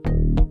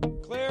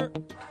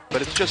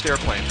But it's just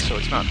airplanes, so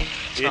it's not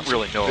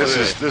really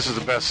NOAA. This is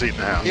the best seat in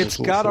the house. It's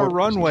got a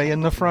runway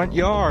in the front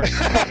yard.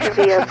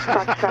 Via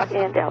Foxtrot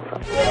and Alpha.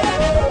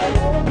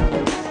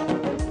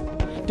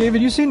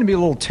 David, you seem to be a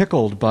little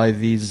tickled by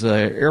these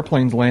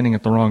airplanes landing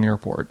at the wrong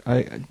airport.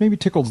 Maybe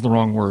tickled's the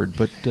wrong word,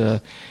 but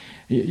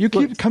you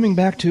keep coming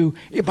back to,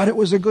 but it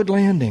was a good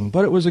landing.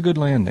 But it was a good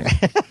landing.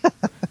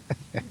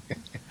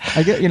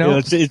 I get,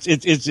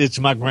 it's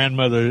my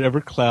grandmother.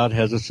 Every cloud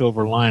has a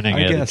silver lining.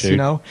 I guess,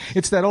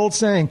 it's that old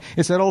saying.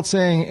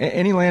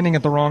 Any landing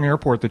at the wrong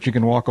airport that you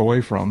can walk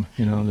away from.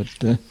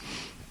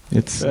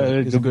 It's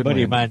a good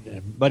buddy of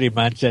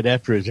mine said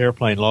after his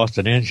airplane lost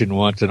an engine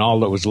once, and all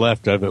that was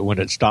left of it when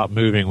it stopped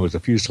moving was a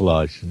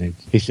fuselage. And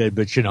he said,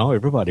 but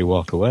everybody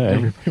walked away.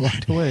 Everybody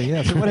walked away.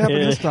 Yeah. So what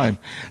happened this time?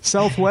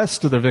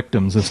 Southwest to the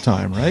victims this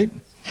time, right?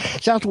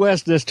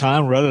 Southwest this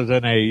time, rather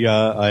than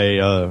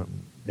a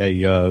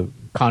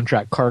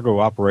contract cargo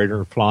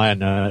operator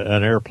flying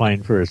an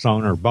airplane for its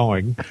owner,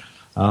 Boeing,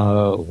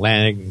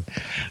 landing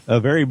a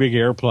very big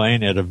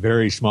airplane at a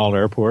very small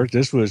airport.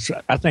 This was,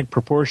 I think,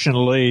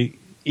 proportionally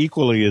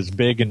equally as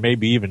big and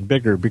maybe even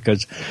bigger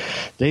because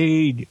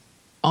they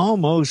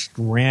almost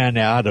ran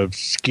out of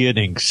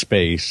skidding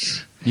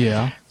space.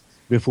 Yeah.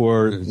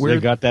 Before they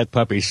got that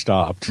puppy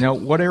stopped. Now,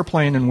 what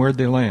airplane and where'd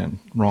they land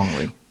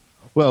wrongly?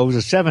 Well, it was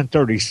a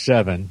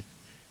 737,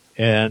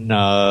 and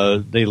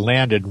they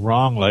landed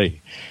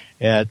wrongly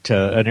at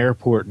an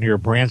airport near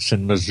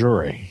Branson,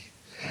 Missouri.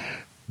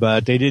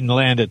 But they didn't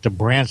land at the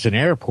Branson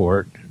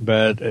Airport,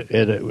 but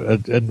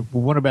at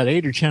one about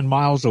 8 or 10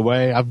 miles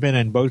away. I've been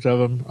in both of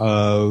them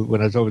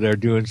when I was over there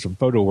doing some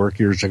photo work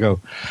years ago.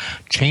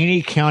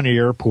 Taney County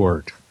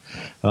Airport,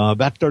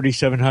 about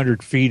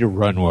 3,700 feet of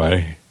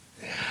runway.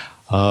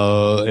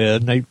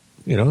 And they,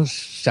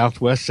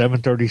 Southwest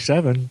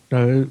 737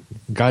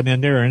 got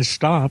in there and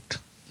stopped.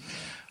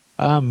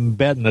 I'm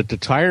betting that the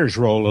tires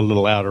roll a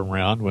little out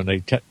around when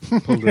they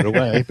pulled it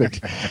away. But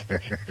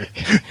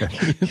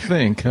you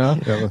think, huh?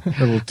 A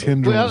little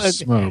tendril of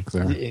smoke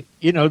there.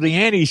 The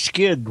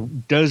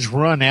anti-skid does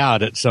run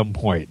out at some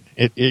point.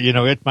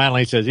 It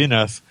finally says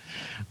enough.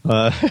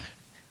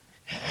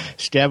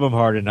 Stab them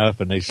hard enough,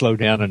 and they slow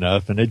down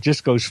enough, and it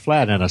just goes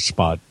flat in a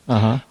spot.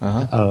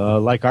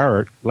 Like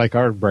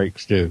our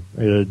brakes do.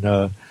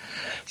 And,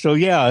 so,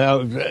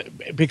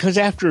 because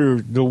after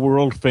the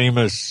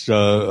world-famous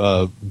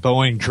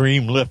Boeing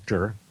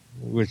Dreamlifter,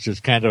 which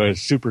is kind of a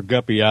super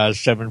guppy-eyed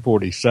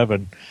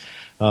 747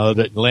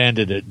 that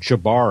landed at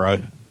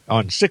Jabara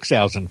on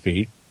 6,000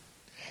 feet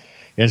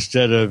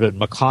instead of at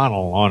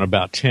McConnell on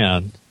about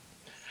 10,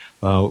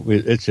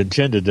 its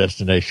intended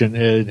destination,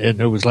 and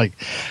it was like,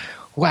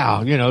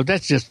 wow,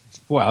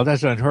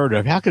 that's unheard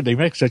of. How could they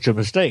make such a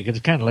mistake? It's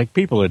kind of like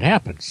people, it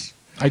happens.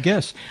 I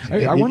guess.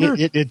 I wonder.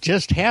 It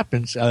just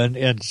happens,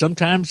 and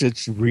sometimes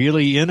it's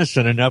really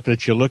innocent enough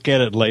that you look at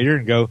it later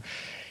and go,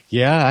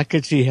 yeah, I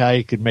could see how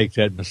you could make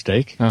that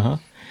mistake.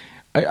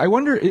 I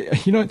wonder,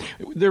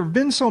 there have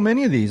been so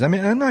many of these. I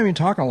mean, I'm not even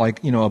talking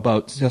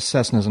about just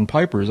Cessnas and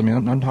Pipers. I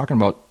mean, I'm talking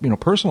about,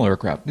 personal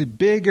aircraft,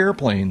 big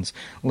airplanes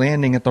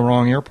landing at the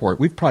wrong airport.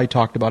 We've probably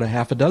talked about a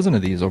half a dozen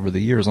of these over the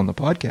years on the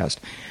podcast.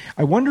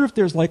 I wonder if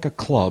there's like a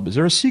club. Is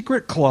there a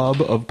secret club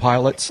of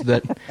pilots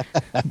that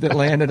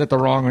landed at the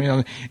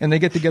wrong, and they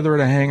get together at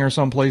a hangar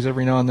someplace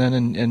every now and then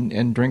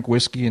and drink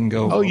whiskey and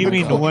go. Oh, you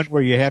mean the one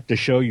where you have to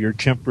show your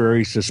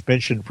temporary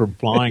suspension from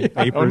flying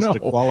papers to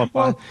qualify?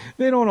 Well,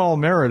 they don't all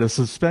merit a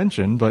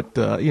suspension, but,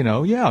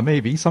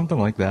 maybe something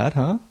like that,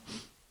 huh?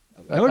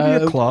 That would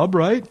be a club,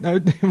 right?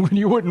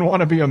 You wouldn't want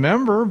to be a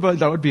member, but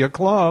that would be a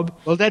club.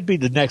 Well, that'd be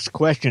the next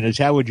question is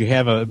how would you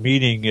have a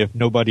meeting if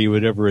nobody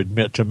would ever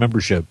admit to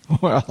membership?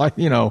 Well,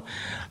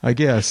 I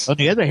guess. On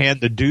the other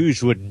hand, the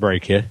dues wouldn't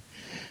break you.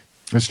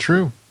 That's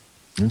true.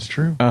 That's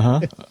true.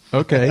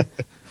 Okay.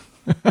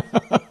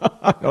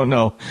 I don't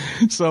know.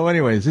 So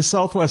anyways, this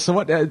Southwest, so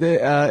what,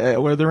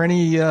 were there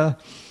any,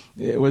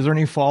 was there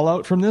any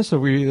fallout from this? Are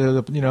we,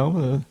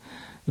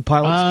 the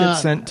pilots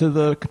get sent to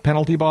the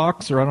penalty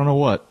box, or I don't know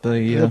what.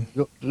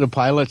 The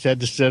pilots had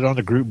to sit on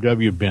the Group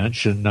W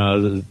bench,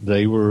 and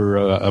they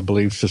were, I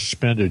believe,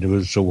 suspended.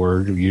 Was the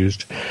word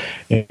used,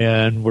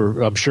 and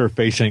were, I'm sure,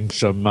 facing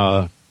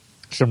some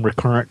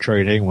recurrent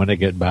training when they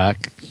get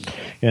back,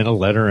 and a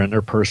letter in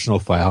their personal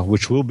file,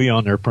 which will be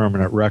on their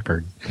permanent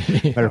record.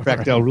 Matter of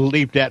fact, they'll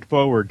leap that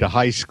forward to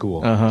high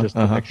school just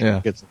to make sure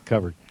it gets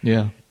covered.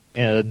 Yeah,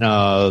 and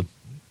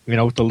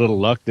with a little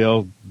luck,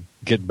 they'll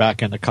get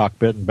back in the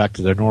cockpit and back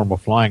to their normal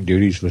flying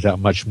duties without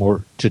much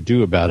more to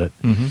do about it.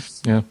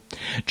 Mm-hmm. Yeah.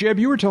 Jeb,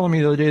 you were telling me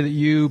the other day that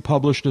you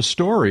published a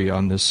story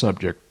on this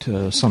subject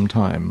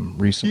sometime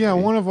recently. Yeah,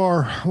 one of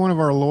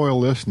our loyal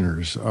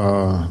listeners,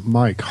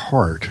 Mike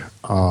Hart,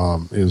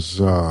 has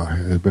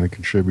been a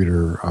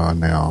contributor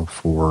now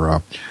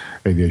for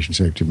Aviation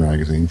Safety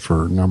Magazine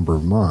for a number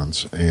of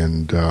months,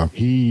 and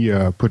he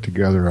put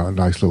together a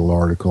nice little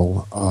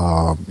article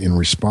in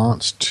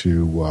response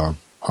to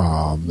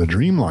the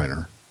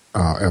Dreamliner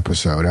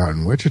episode out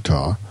in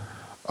Wichita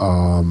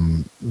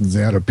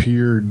that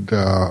appeared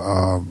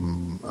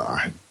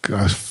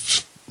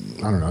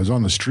don't know, I was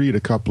on the street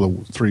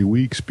 3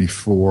 weeks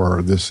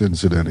before this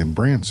incident in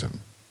Branson.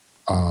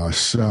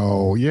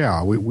 So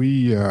yeah,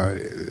 we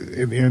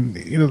and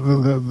you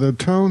know the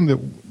tone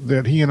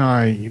that he and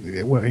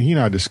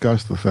I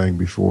discussed the thing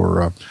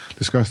before,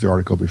 discussed the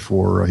article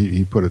before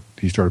he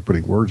started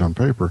putting words on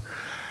paper.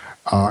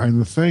 And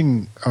the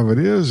thing of it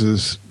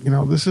is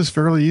this is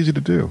fairly easy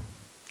to do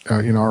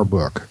in our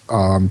book.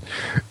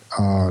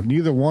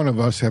 Neither one of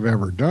us have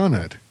ever done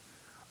it,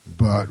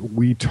 but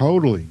we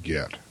totally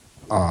get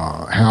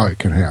how it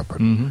can happen.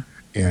 Mm-hmm.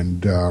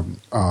 And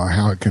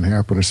how it can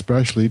happen,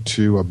 especially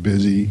to a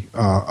busy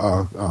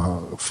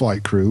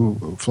flight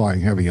crew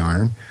flying heavy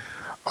iron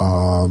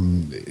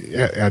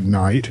at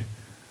night.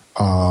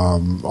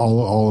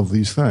 All of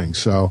these things.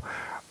 So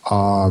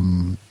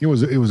it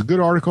was a good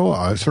article.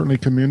 I certainly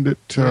commend it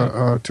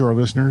to our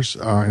listeners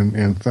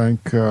and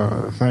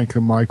thank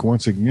Mike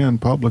once again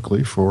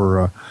publicly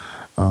for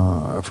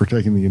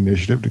taking the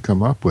initiative to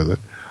come up with it.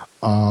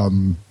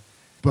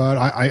 But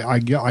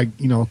I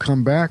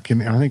come back,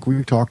 and I think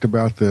we've talked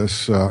about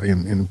this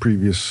in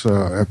previous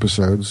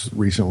episodes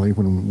recently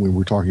when we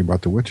were talking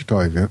about the Wichita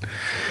event.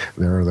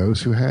 There are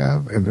those who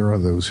have, and there are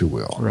those who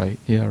will. Right.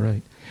 Yeah.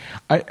 Right.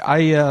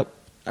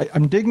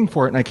 I'm digging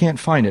for it, and I can't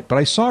find it. But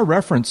I saw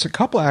a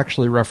couple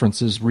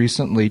references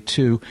recently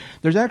to.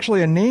 There's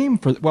actually a name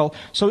for. Well,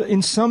 so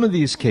in some of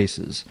these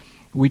cases,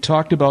 we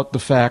talked about the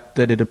fact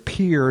that it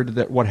appeared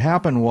that what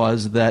happened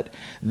was that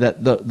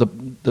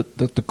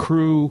the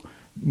crew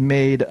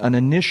made an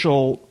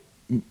initial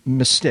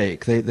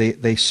mistake.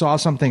 They saw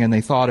something and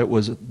they thought it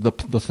was the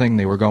thing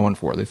they were going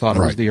for. They thought it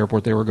was the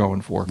airport they were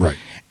going for. Right.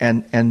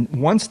 And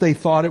once they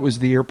thought it was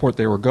the airport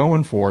they were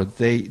going for,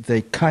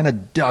 they kind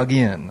of dug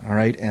in, all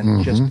right,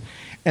 and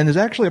and there's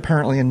actually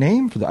apparently a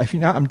name for that.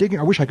 I'm digging.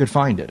 I wish I could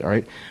find it. All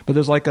right, but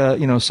there's like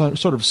a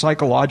sort of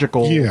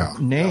psychological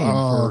name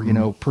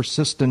for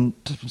persistent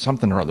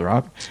something or other.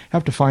 I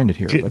have to find it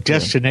here.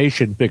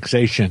 Destination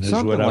fixation is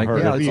what I've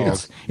heard. Yeah,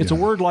 it's a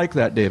word like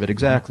that, David.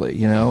 Exactly.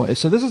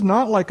 So this is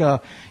not like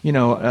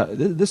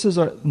this is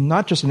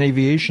not just an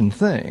aviation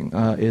thing.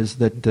 Is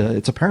that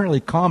it's apparently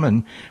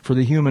common for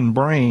the human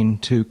brain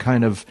to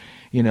kind of.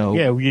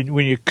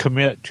 When you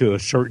commit to a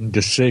certain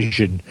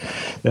decision,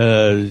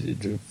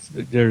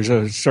 there's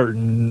a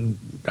certain,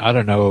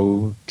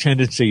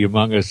 tendency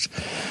among us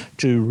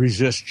to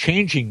resist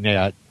changing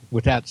that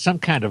without some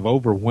kind of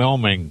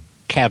overwhelming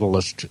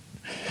catalyst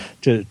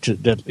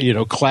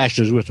that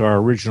clashes with our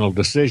original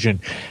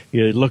decision.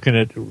 You're looking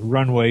at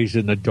runways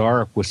in the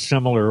dark with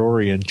similar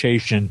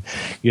orientation.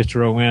 You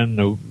throw in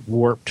the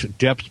warped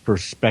depth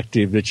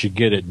perspective that you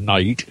get at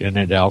night and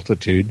at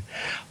altitude.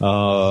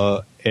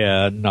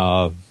 And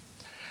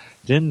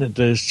then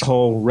this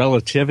whole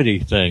relativity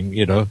thing,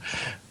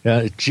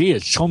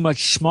 it's so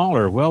much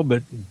smaller. Well,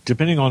 but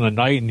depending on the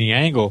night and the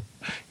angle,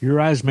 your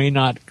eyes may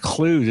not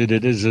clue that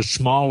it is as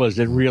small as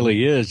it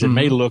really is. It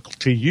may look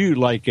to you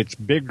like it's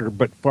bigger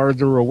but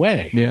farther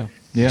away. Yeah.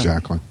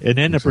 Exactly. And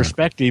then the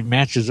perspective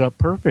matches up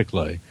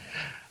perfectly.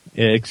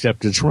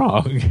 Except it's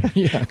wrong.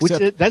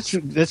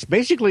 That's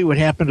basically what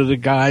happened to the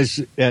guys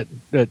at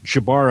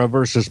Jabara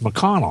versus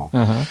McConnell.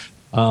 Uh-huh.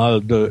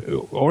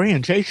 The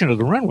orientation of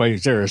the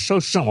runways there is so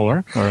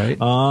similar. All right.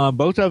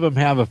 Both of them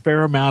have a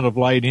fair amount of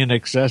light in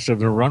excess of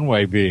the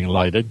runway being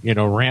lighted,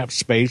 ramp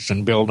space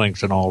and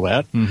buildings and all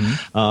that.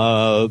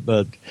 Mm-hmm.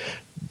 But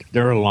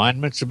their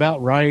alignment's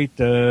about right.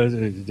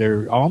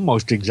 They're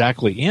almost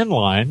exactly in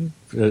line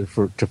to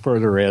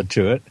further add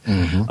to it.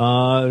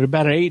 Mm-hmm.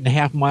 About an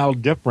 8.5 mile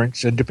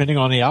difference, and depending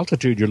on the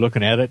altitude you're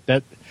looking at it,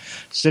 that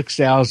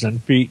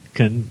 6,000 feet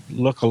can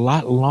look a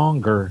lot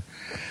longer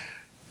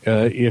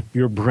if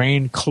your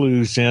brain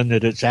clues in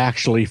that it's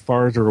actually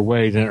farther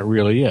away than it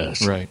really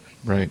is. Right.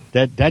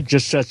 That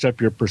just sets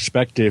up your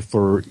perspective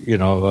for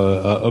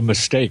a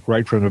mistake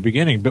right from the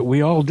beginning. But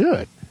we all do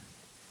it.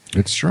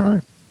 It's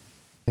right.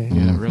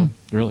 Yeah,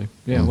 really.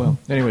 Yeah. Well,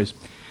 anyways.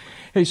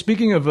 Hey,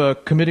 speaking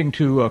of committing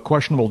to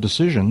questionable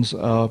decisions,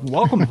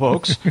 welcome,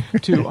 folks,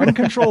 to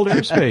Uncontrolled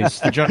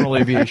Airspace, the General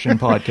Aviation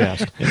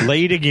Podcast.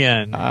 Late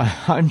again.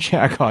 I'm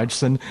Jack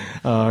Hodgson,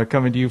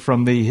 coming to you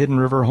from the Hidden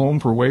River home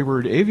for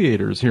wayward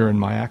aviators here in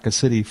Mayaca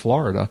City,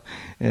 Florida.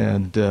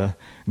 And I'm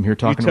here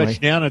talking You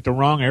touched down at the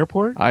wrong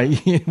airport?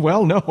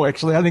 Well, no,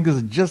 actually, I think this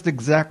is just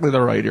exactly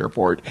the right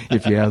airport,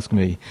 if you ask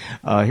me.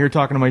 Here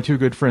talking to my two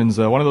good friends.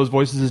 One of those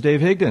voices is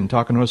Dave Higdon,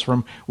 talking to us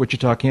from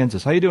Wichita,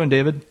 Kansas. How you doing,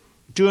 David?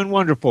 Doing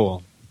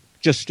wonderful.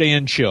 Just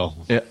staying chill.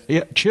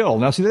 Yeah, chill.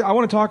 Now, see, I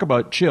want to talk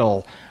about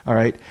chill. All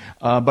right,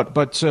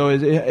 but so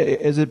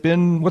has it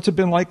been? What's it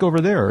been like over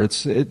there?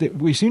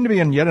 We seem to be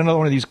in yet another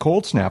one of these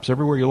cold snaps.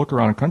 Everywhere you look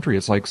around the country,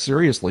 it's like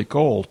seriously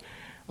cold.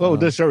 Well,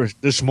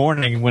 this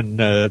morning when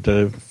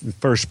the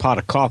first pot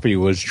of coffee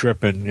was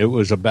dripping, it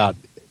was about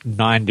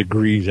 9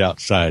 degrees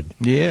outside.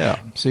 Yeah.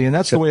 See, and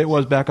that's the way it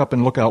was back up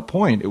in Lookout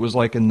Point. It was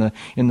like in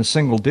the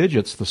single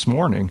digits this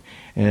morning,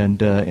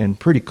 and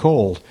pretty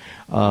cold.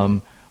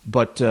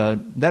 But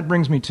that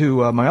brings me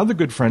to my other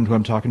good friend who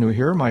I'm talking to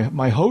here,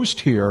 my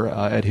host here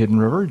at Hidden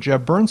River,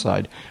 Jeb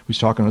Burnside, who's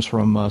talking to us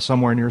from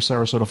somewhere near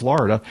Sarasota,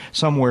 Florida,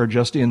 somewhere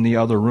just in the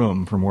other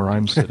room from where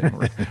I'm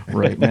sitting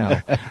right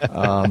now.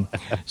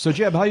 So,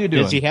 Jeb, how you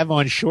doing? Does he have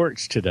on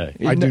shorts today?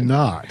 I do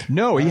not.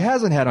 No, he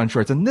hasn't had on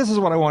shorts, and this is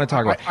what I want to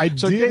talk about. I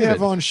so did David,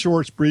 have on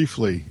shorts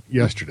briefly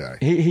yesterday.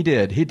 He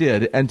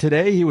did. And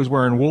today he was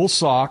wearing wool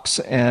socks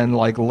and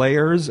like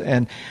layers.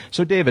 And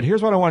so, David,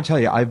 here's what I want to tell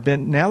you.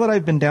 Now that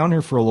I've been down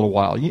here for a little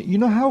while, you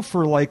know how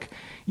for like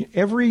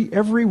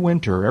every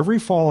winter, every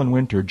fall and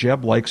winter,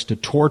 Jeb likes to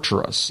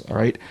torture us, all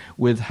right,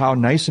 with how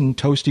nice and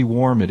toasty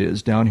warm it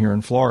is down here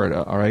in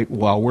Florida, all right,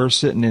 while we're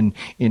sitting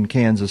in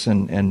Kansas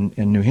and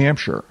New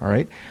Hampshire, all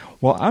right.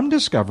 Well, I'm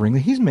discovering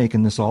that he's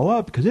making this all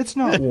up because it's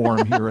not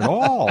warm here at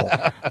all.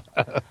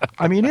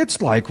 I mean,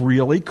 it's like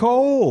really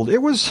cold. It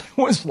was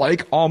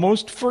like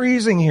almost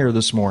freezing here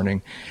this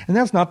morning. And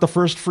that's not the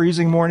first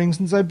freezing morning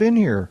since I've been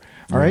here.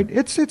 All right?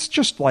 It's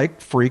just like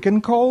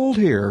freaking cold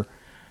here.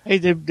 Hey,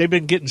 they've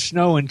been getting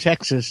snow in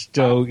Texas,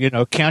 so,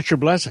 count your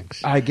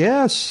blessings. I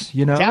guess,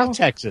 South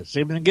Texas.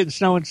 They've been getting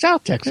snow in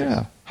South Texas.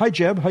 Yeah. Hi,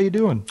 Jeb. How you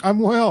doing? I'm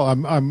well.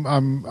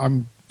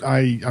 I'm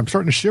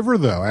starting to shiver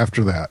though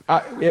after that.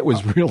 It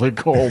was really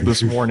cold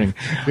this morning.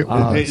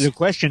 The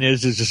question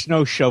is the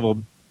snow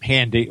shovel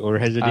handy, or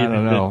has it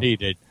even been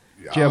needed?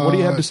 Jeb, what do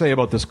you have to say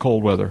about this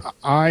cold weather?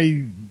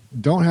 I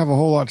don't have a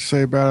whole lot to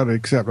say about it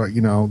except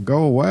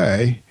go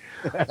away.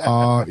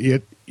 Well, are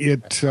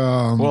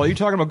you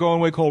talking about going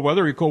away cold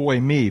weather, or you go away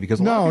me? Because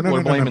a lot of people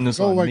are blaming this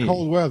on me. Go away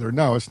cold weather.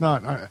 No, it's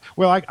not.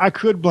 I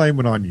could blame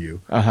it on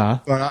you,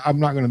 but I'm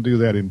not going to do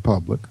that in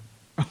public.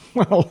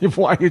 Well,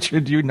 why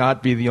should you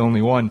not be the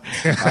only one?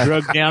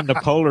 Drug down the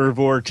polar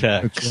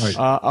vortex. That's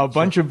right. A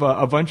bunch of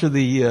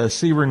the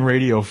Sebring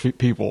radio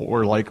people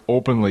were like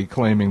openly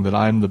claiming that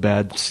I'm the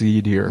bad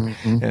seed here,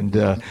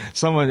 and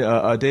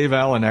someone, Dave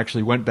Allen,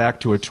 actually went back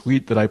to a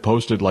tweet that I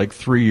posted like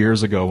 3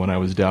 years ago when I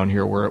was down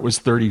here, where it was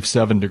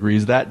 37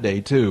 degrees that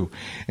day too,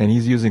 and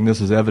he's using this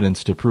as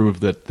evidence to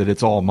prove that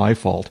it's all my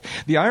fault.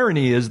 The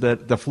irony is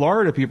that the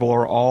Florida people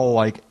are all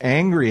like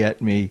angry at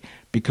me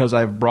because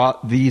I've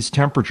brought these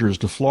temperatures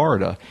to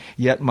Florida,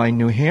 yet my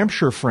New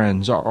Hampshire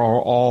friends are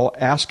all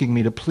asking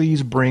me to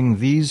please bring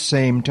these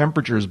same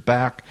temperatures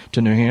back to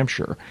New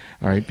Hampshire,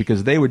 all right,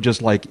 because they would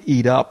just like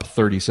eat up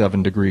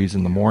 37 degrees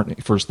in the morning,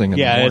 first thing in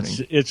the morning.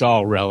 Yeah, it's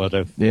all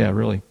relative. Yeah,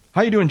 really.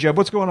 How you doing, Jeb?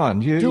 What's going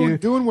on?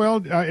 Doing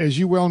well. As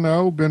you well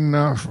know, been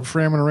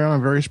framming around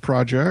on various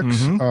projects,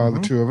 the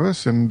two of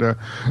us, and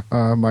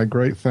my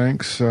great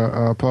thanks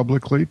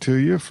publicly to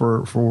you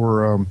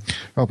for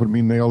helping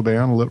me nail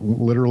down,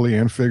 literally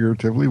and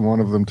figuratively, one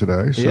of them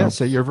today. So.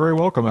 Yes, you're very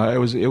welcome. It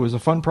was a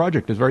fun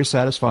project. It was very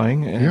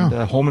satisfying and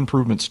home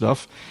improvement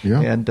stuff.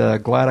 Yeah.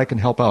 And glad I can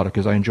help out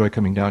because I enjoy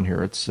coming down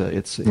here. It's a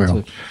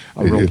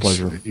real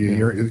pleasure.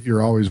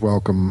 You're always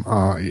welcome,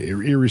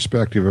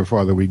 irrespective of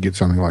whether we get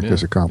something like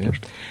this accomplished. Yeah.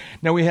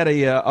 Now, we had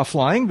a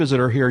flying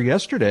visitor here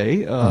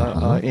yesterday.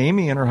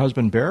 Amy and her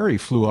husband Barry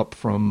flew up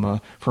from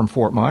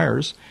Fort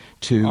Myers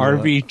to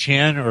RV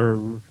Chen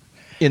or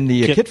in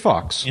the Kit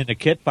Fox. In the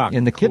Kit Fox.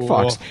 In the Kit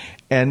Fox.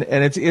 And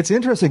it's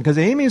interesting because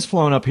Amy's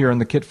flown up here in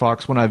the Kit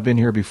Fox when I've been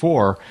here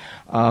before,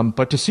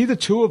 but to see the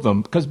two of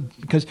them, because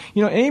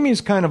Amy's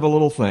kind of a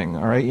little thing,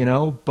 all right,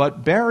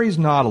 but Barry's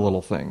not a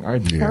little thing, all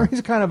right. Yeah.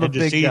 Barry's kind of a big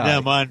guy. To see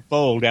them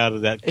unfold out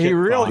of that Kit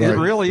Fox. It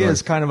really right.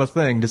 is kind of a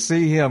thing to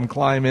see him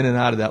climb in and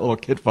out of that little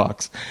Kit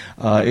Fox.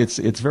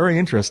 It's very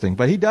interesting,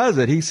 but he does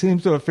it. He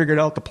seems to have figured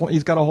out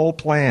he's got a whole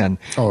plan.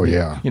 Oh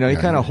yeah. He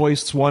kind of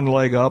hoists one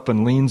leg up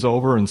and leans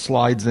over and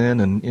slides in,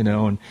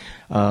 and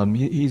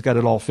he's got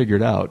it all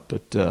figured out.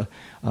 But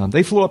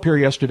they flew up here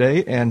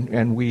yesterday,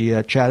 and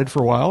we chatted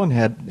for a while and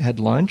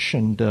had lunch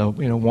and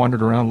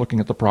wandered around looking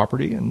at the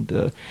property.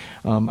 And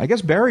I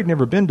guess Barry had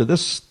never been to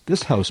this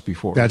house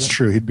before. That's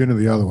true. He'd been to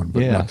the other one,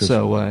 but yeah. Not this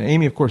So one.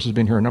 Amy, of course, has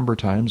been here a number of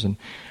times, and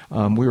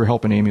we were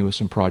helping Amy with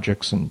some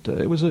projects, and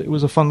it was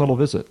a fun little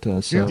visit.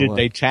 Did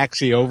they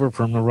taxi over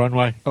from the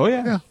runway? Oh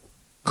yeah.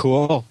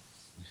 Cool.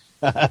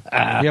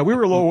 Yeah, we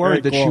were a little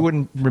worried that cool. she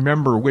wouldn't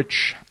remember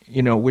which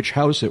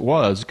house it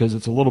was, because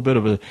it's a little bit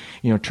of a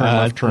turn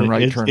left, turn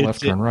right, turn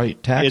left, turn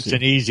right taxi. It's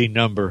an easy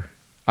number,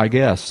 I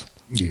guess.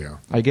 Yeah,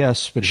 I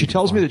guess. But she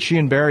tells me that she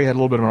and Barry had a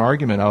little bit of an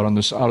argument out on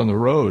the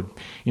road,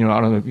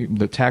 out on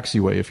the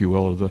taxiway, if you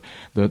will,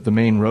 or the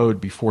main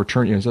road before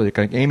turning. So like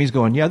Amy's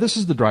going, yeah, this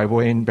is the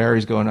driveway, and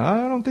Barry's going,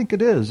 I don't think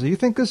it is. Do you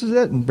think this is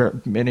it?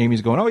 And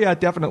Amy's going, oh yeah, it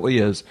definitely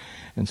is.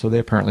 And so they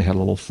apparently had a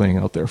little thing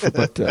out there.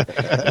 But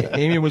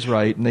Amy was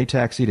right, and they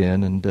taxied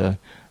in, and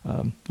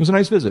it was a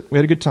nice visit. We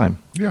had a good time.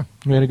 Yeah,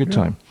 we had a good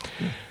time.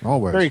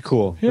 Always very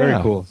cool. Yeah.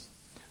 Very cool.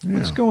 Yeah.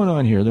 What's going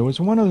on here? There was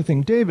one other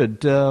thing.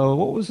 David,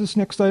 what was this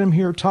next item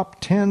here? Top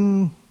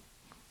 10,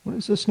 what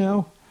is this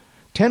now?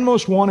 10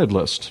 most wanted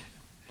list.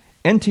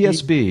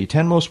 NTSB,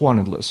 10 most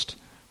wanted list.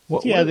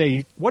 What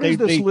is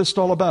this list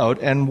all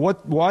about? And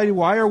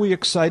why are we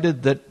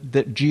excited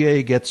that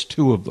GA gets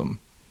two of them?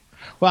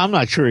 Well, I'm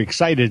not sure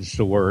excited is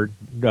the word.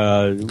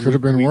 Could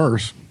have been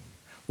worse.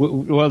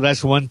 Well,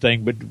 that's one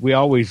thing, but we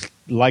always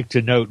like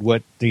to note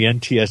what the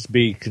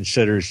NTSB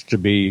considers to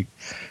be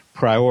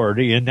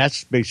priority, and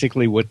that's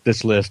basically what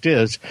this list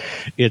is.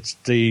 It's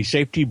the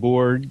Safety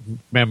Board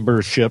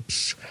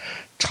membership's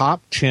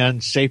top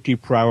 10 safety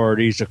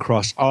priorities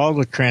across all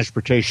the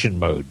transportation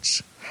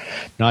modes,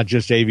 not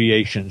just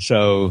aviation.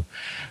 So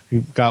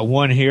you've got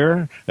one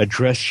here,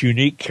 address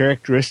unique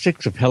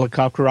characteristics of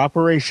helicopter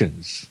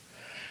operations.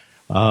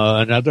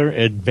 Another,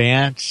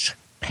 advance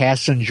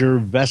passenger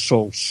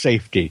vessel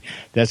safety.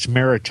 That's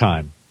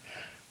maritime.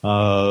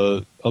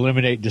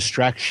 Eliminate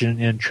distraction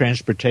in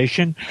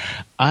transportation.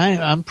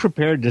 I'm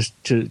prepared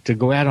to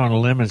go out on a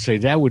limb and say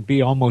that would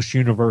be almost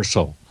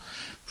universal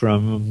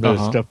from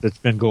the stuff that's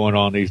been going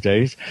on these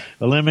days.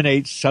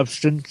 Eliminate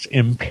substance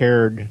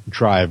impaired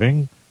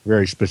driving.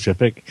 Very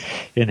specific.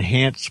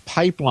 Enhance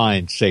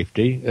pipeline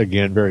safety.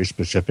 Again, very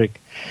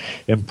specific.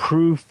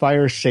 Improve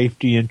fire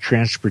safety in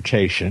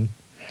transportation.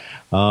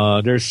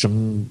 There's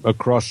some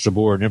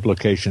across-the-board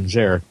implications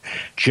there.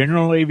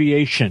 General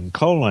aviation,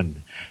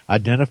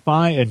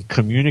 identify and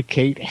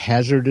communicate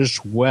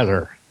hazardous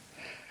weather.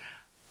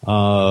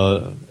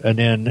 And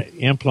then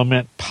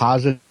implement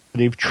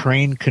positive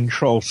train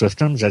control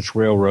systems, that's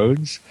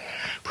railroads.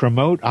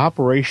 Promote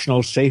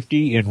operational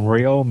safety in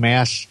rail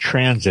mass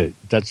transit,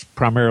 that's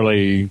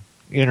primarily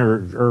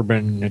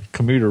interurban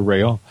commuter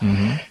rail.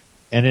 Mm-hmm.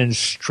 And then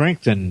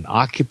strengthen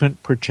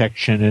occupant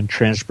protection in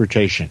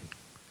transportation,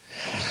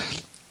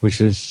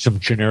 which is some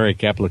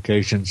generic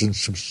applications and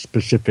some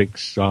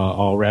specifics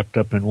all wrapped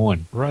up in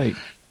one. Right.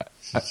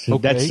 So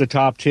that's the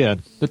top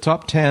 10. The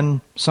top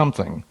 10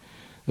 something.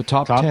 The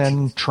top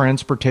 10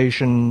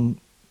 transportation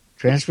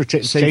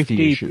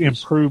safety issues.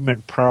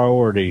 Improvement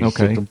priorities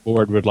that the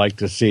board would like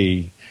to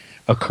see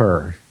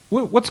occur.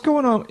 What's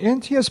going on?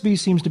 NTSB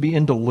seems to be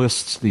into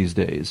lists these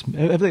days.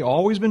 Have they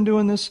always been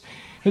doing this?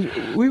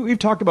 We've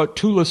talked about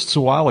 2 lists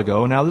a while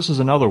ago. Now this is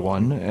another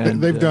one.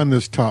 And they've done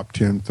this top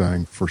 10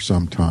 thing for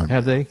some time.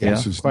 Have they?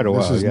 This is quite a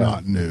while. This is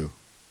not new.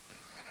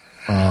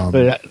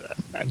 But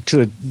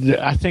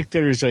I think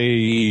there's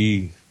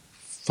a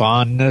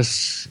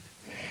fondness,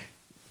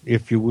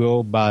 if you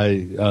will, by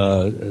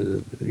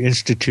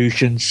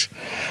institutions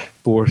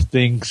for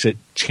things that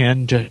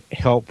tend to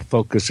help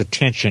focus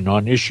attention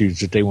on issues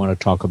that they want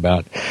to talk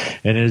about.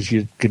 And as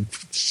you can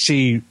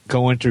see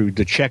going through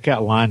the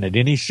checkout line at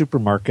any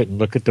supermarket and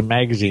look at the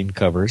magazine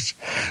covers,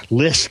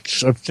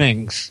 lists of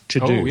things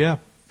to do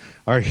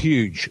are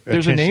huge.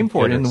 There's a name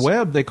for it. In the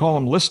web, they call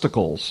them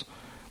listicles.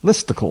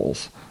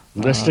 Listicles?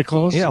 Yeah,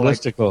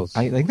 listicles.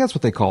 I think that's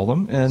what they call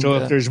them. And so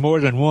if there's more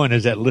than one,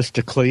 is that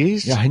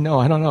listicles? Yeah, I know.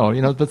 I don't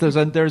know. But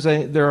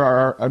there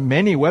are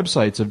many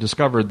websites have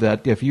discovered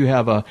that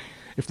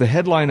if the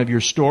headline of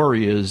your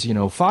story is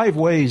 5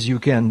 ways you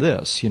can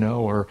this,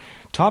 or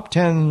top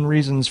 10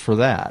 reasons for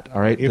that.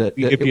 All right.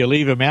 If you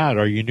leave them out,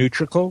 are you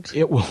neutricled?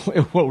 It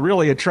will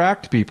really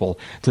attract people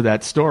to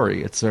that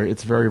story. It's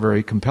very,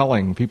 very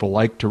compelling. People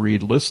like to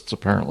read lists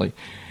apparently.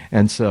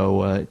 And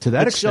so, to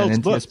that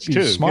extent, NTSB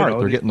is smart.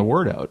 They're getting the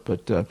word out.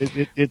 But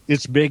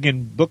it's big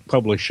in book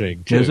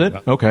publishing, too. Is it?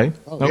 Okay.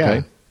 Okay.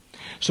 Yeah.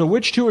 So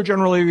which 2 are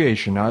general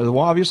aviation?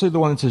 Obviously, the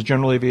one that says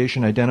general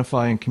aviation,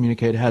 identify and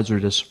communicate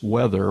hazardous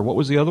weather. What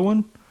was the other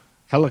one?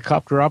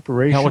 Helicopter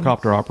operations.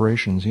 Helicopter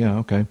operations, yeah,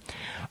 okay.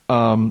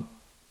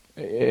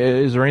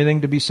 Is there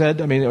anything to be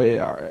said? I mean,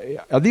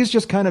 are these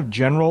just kind of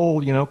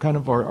general,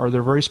 are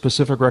there very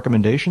specific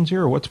recommendations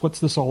here? Or what's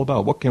this all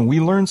about? What can we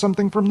learn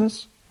something from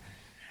this?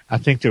 I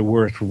think they're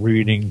worth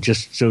reading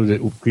just so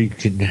that we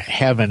can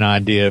have an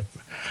idea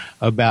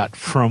about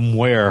from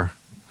where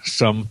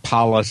some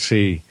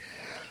policy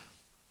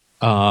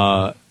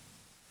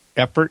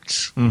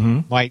efforts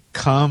might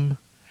come.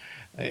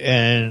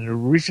 And the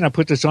reason I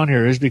put this on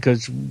here is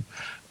because in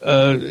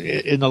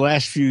the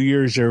last few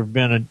years there have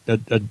been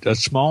a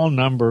small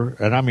number,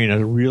 and I mean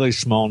a really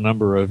small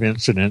number of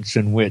incidents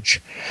in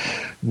which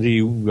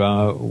the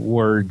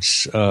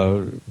words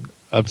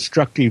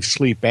obstructive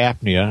sleep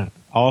apnea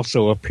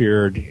also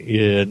appeared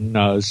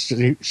in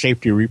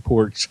safety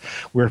reports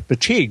where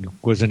fatigue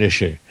was an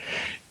issue.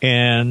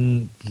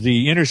 And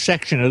the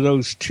intersection of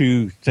those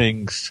 2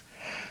 things,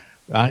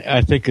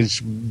 I think, is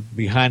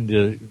behind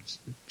the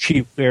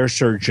chief air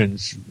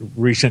surgeon's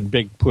recent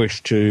big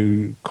push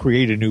to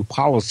create a new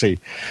policy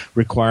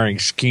requiring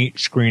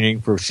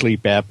screening for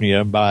sleep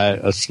apnea by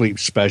a sleep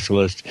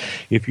specialist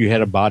if you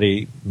had a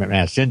body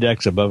mass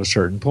index above a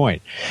certain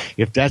point.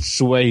 If that's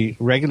the way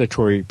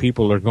regulatory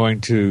people are going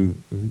to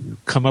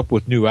come up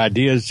with new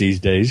ideas these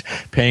days,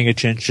 paying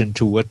attention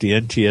to what the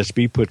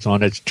NTSB puts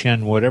on its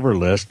 10 whatever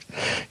list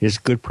is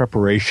good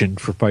preparation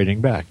for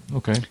fighting back.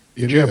 Okay.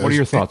 Jeff, what are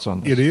your thoughts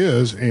on this? It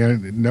is,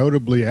 and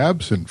notably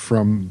absent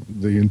from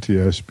the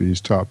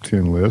NTSB's top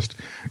 10 list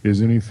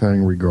is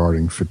anything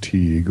regarding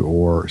fatigue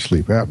or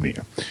sleep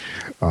apnea.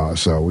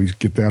 So we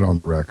get that on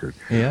the record.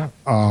 Yeah.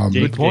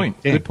 Good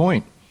point. Good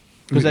point.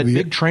 Because that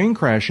big train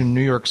crash in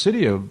New York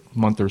City a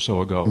month or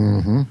so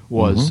ago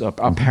was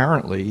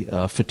apparently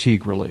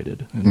fatigue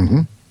related.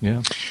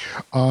 Yeah.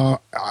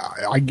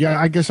 I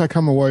guess I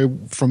come away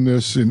from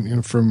this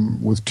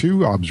with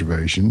two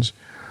observations.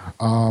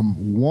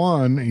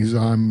 One is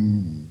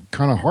I'm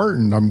kind of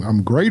heartened.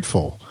 I'm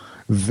grateful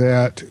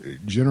that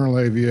general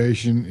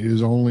aviation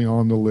is only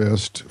on the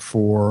list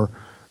for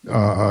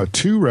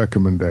two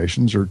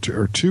recommendations or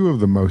two of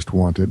the most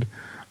wanted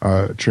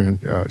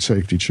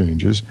safety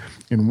changes,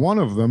 and one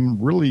of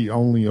them really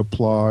only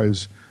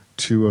applies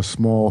to a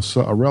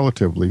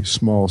relatively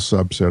small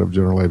subset of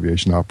general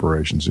aviation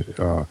operations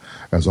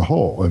as a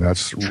whole, and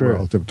that's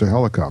relative to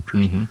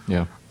helicopters. Mm-hmm.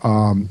 Yeah.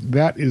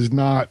 That is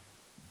not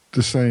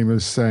the same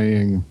as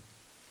saying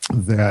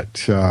that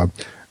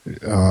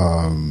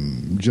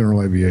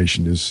general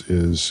aviation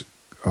has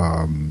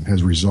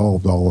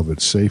resolved all of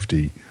its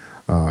safety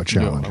challenges.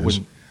 No, I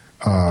wouldn't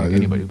think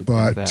anybody would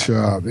think that.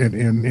 I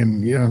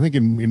think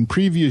in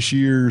previous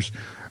years,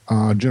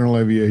 general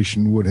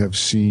aviation would have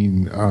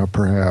seen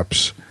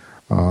perhaps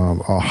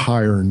a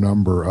higher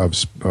number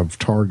of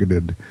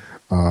targeted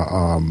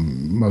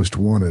most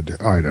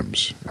wanted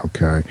items.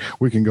 Okay,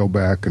 we can go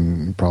back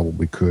and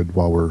probably could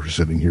while we're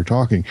sitting here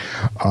talking,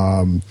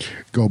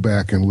 go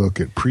back and look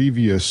at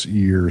previous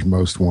years'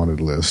 most wanted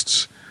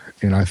lists,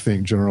 and I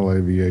think general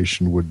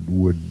aviation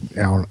would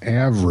on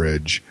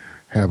average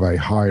have a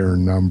higher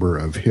number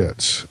of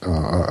hits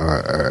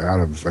out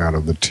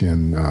of the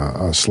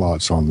 10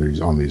 slots on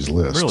these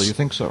lists. Really, you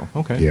think so?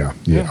 Okay. Yeah.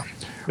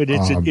 But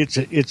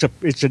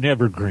it's an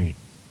evergreen.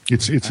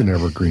 It's an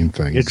evergreen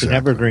thing. It's an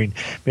evergreen,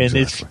 and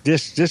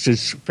this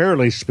is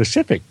fairly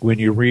specific when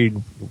you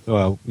read,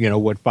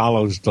 what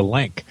follows the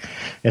link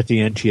at the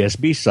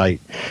NTSB site.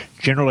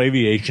 General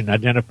aviation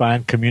identify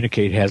and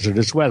communicate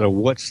hazardous weather.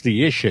 What's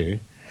the issue?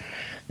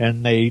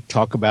 And they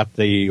talk about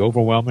the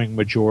overwhelming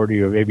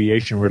majority of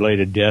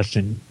aviation-related deaths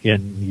in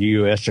the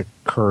U.S.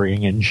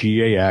 occurring in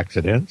GA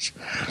accidents.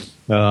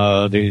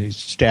 The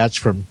stats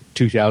from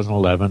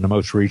 2011, the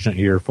most recent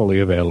year, fully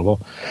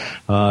available.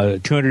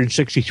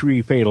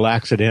 263 fatal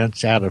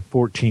accidents out of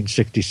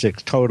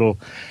 1466 total,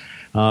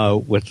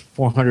 with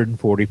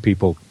 440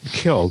 people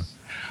killed.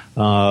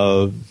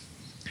 And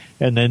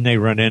then they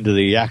run into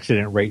the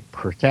accident rate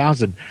per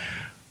thousand.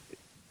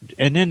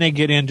 And then they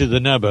get into the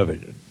nub of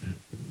it.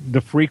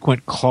 The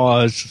frequent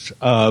cause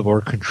of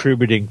or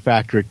contributing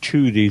factor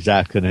to these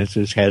accidents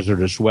is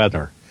hazardous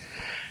weather.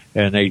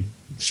 And they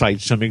cite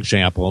some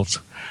examples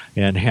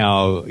and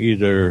how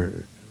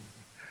either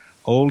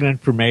old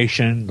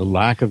information, the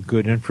lack of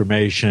good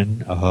information,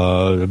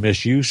 the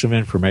misuse of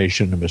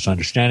information, the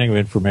misunderstanding of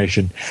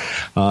information,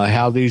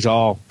 how these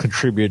all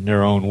contribute in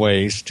their own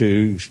ways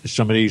to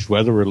some of these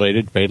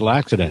weather-related fatal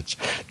accidents.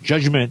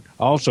 Judgment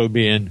also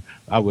being,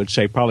 I would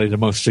say, probably the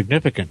most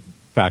significant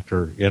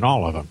factor in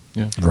all of them.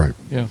 Yeah. Right.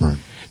 Yeah. Right.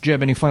 Do you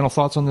have any final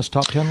thoughts on this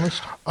top 10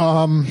 list?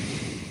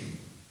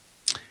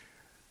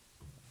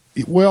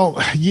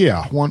 Well,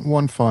 yeah,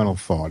 one final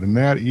thought, and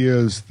that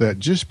is that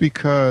just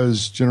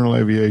because general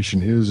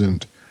aviation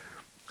isn't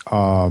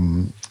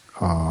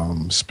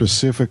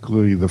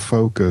specifically the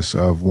focus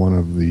of one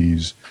of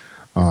these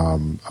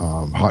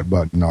hot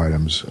button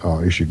items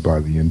issued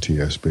by the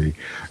NTSB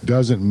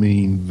doesn't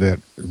mean that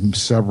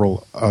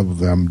several of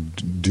them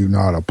do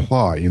not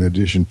apply in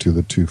addition to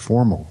the two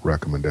formal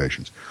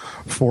recommendations.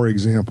 For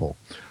example,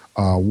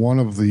 one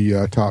of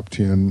the top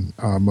 10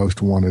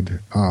 most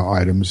wanted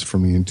items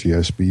from the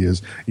NTSB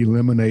is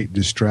eliminate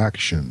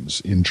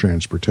distractions in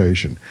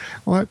transportation.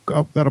 Well,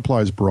 that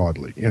applies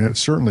broadly, and it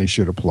certainly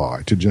should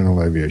apply to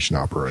general aviation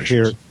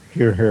operations.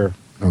 Here.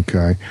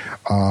 Okay.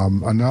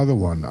 Another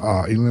one,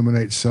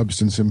 eliminate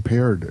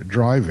substance-impaired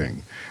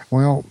driving.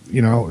 Well,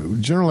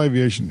 general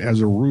aviation,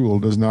 as a rule,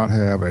 does not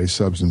have a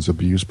substance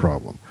abuse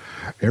problem.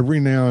 Every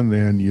now and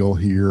then you'll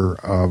hear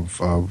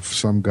of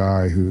some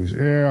guy who's,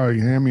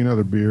 hand me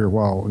another beer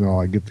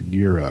while I get the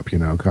gear up,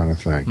 kind of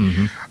thing.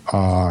 Mm-hmm.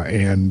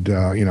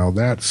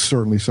 That's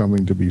certainly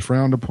something to be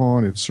frowned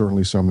upon. It's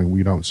certainly something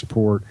we don't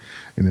support,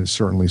 and it's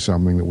certainly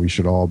something that we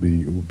should all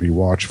be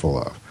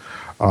watchful of.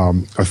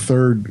 A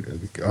third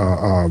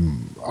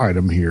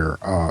item here,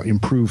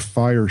 improve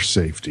fire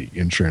safety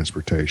in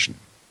transportation.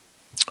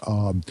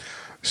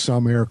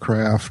 Some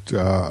aircraft,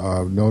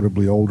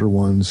 notably older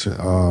ones,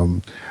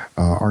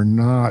 are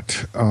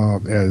not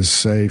as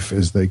safe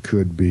as they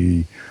could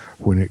be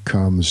when it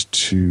comes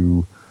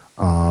to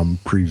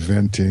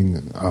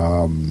preventing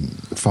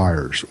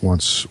fires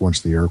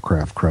once the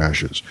aircraft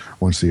crashes,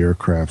 once the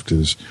aircraft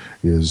is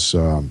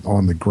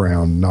on the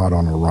ground, not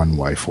on a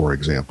runway, for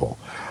example.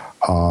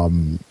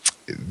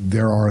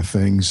 There are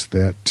things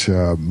that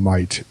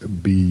might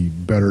be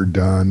better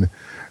done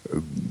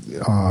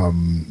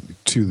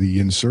to the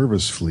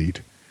in-service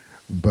fleet,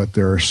 but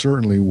there are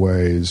certainly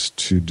ways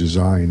to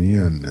design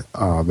in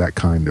that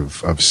kind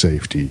of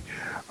safety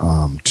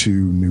to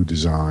new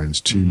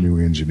designs, to new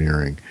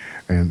engineering,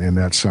 and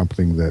that's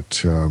something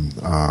that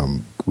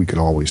we could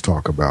always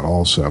talk about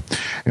also.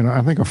 And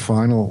I think a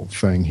final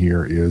thing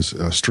here is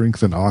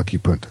strengthen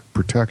occupant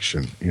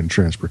protection in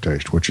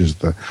transportation, which is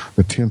the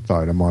 10th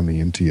item on the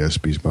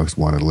NTSB's most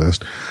wanted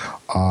list.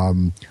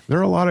 There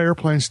are a lot of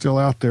airplanes still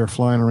out there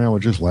flying around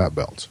with just lap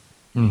belts.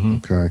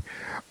 Okay.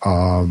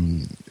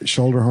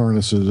 Shoulder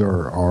harnesses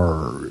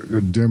are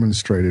a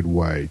demonstrated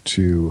way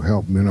to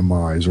help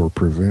minimize or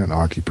prevent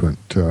occupant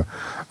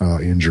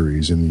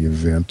injuries in the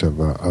event of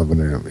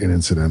an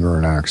incident or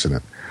an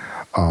accident.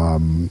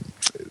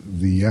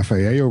 The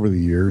FAA over the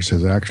years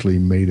has actually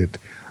made it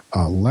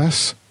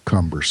less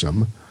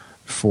cumbersome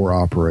for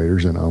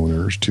operators and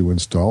owners to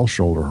install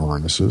shoulder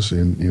harnesses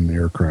in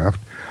aircraft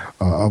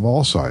of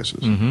all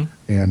sizes,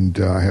 and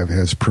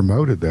has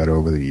promoted that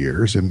over the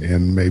years,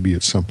 and maybe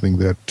it's something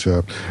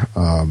that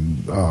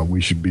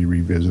we should be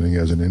revisiting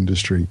as an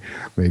industry.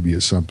 Maybe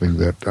it's something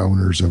that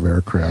owners of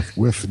aircraft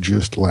with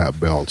just lap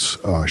belts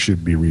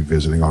should be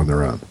revisiting on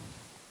their own.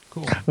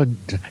 Cool. But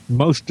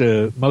most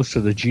of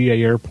the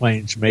GA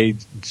airplanes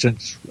made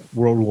since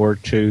World War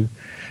II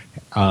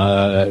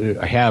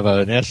have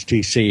an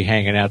STC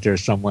hanging out there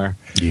somewhere.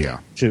 Yeah.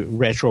 To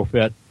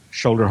retrofit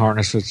shoulder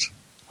harnesses.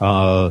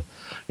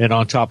 And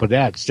on top of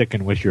that,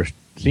 sticking with your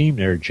theme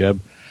there,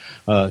 Jeb,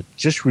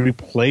 just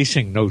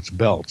replacing those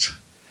belts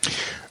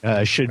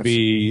should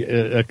be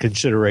a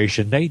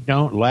consideration. They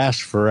don't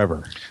last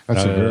forever.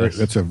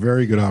 That's a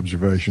very good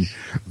observation.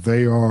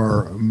 They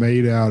are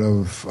made out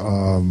of,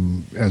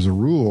 as a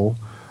rule,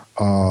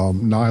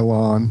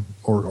 nylon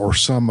or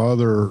some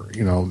other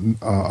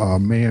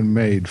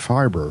man-made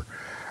fiber,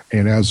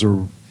 and as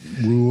a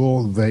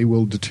rule, they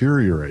will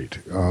deteriorate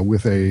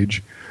with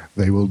age.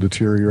 They will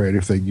deteriorate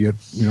if they get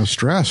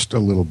stressed a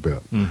little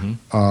bit.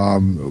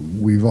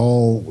 We've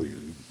all,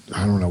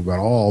 I don't know about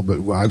all,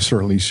 but I've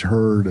certainly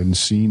heard and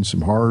seen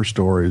some horror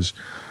stories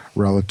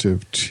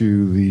relative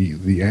to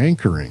the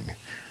anchoring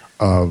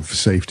of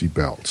safety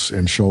belts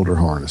and shoulder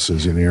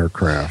harnesses in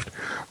aircraft,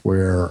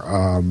 where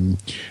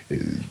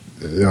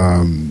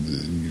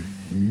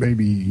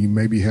maybe you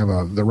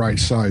have the right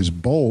size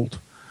bolt,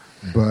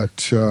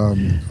 but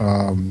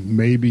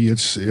maybe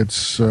it's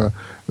the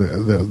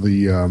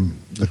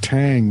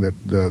tang that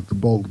the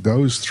bolt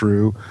goes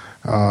through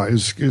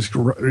is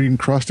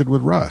encrusted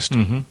with rust.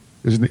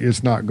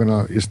 It's not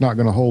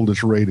gonna hold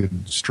its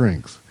rated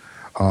strength.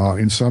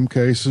 In some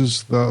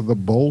cases, the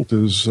bolt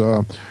is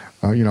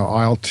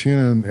aisle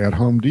 10 at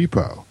Home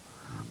Depot.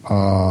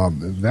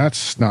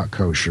 That's not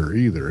kosher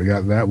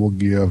either. That will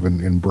give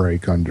and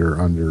break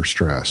under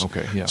stress.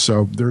 Okay, yeah.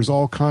 So there's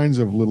all kinds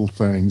of little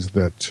things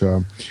that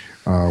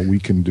we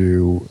can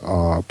do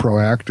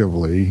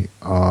proactively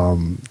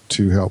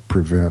to help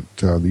prevent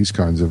these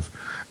kinds of,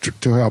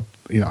 to help,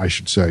 I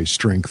should say,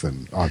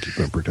 strengthen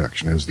occupant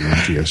protection, as the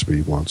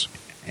NTSB wants.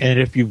 And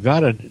if you've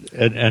got an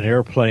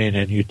airplane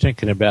and you're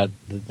thinking about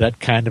that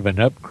kind of an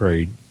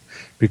upgrade,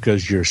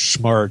 because you're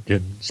smart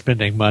and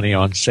spending money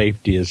on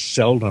safety is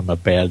seldom a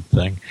bad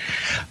thing,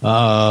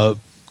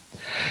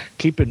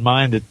 keep in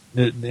mind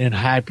that in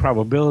high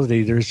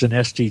probability there's an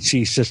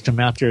STC system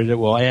out there that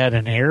will add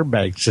an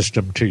airbag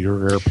system to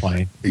your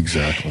airplane.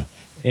 Exactly.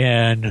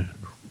 And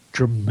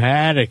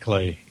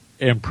dramatically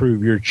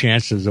improve your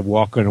chances of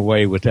walking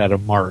away without a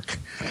mark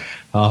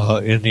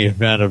in the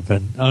event of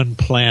an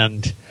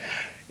unplanned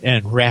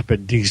and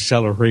rapid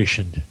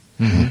deceleration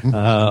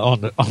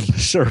on the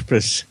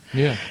surface.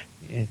 Yeah.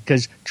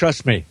 Because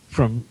trust me,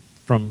 from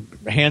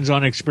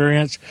hands-on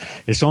experience,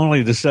 it's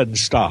only the sudden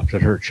stop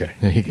that hurts you.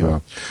 There you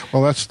go.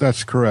 Well,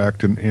 that's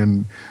correct,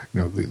 and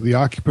the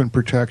occupant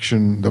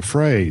protection, the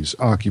phrase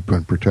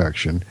occupant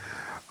protection,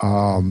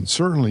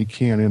 certainly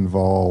can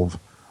involve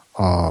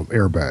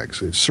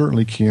airbags. It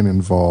certainly can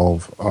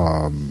involve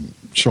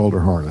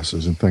shoulder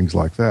harnesses and things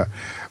like that.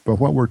 But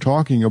what we're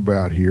talking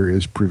about here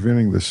is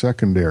preventing the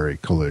secondary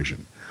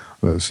collision.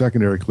 The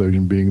secondary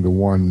collision being the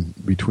one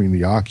between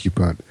the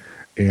occupant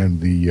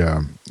and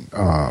the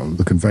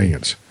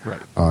conveyance,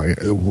 right?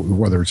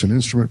 Whether it's an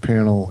instrument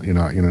panel in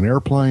an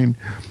airplane,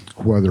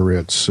 whether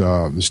it's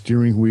the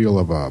steering wheel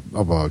of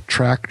a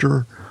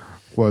tractor,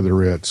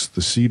 whether it's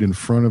the seat in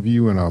front of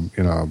you in a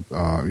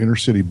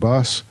intercity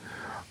bus.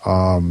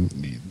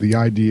 The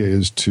idea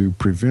is to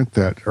prevent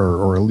that,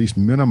 or at least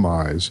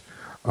minimize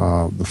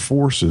the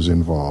forces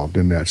involved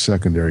in that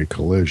secondary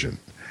collision,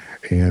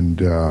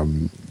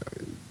 and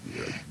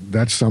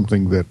that's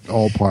something that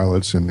all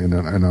pilots and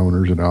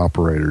owners and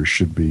operators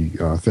should be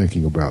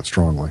thinking about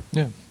strongly.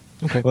 Yeah.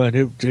 Okay. Well,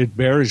 it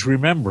bears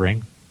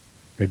remembering.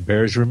 It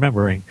bears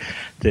remembering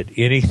that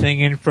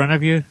anything in front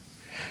of you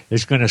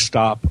is going to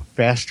stop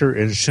faster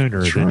and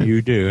sooner That's than right.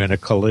 you do in a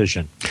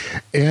collision.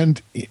 And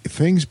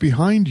things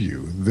behind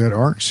you that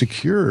aren't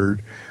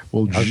secured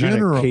will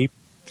keep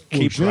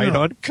right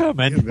on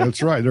coming.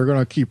 That's right. They're going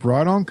to keep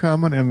right on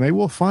coming, and they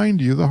will find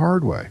you the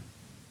hard way.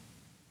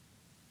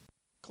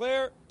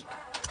 Clear.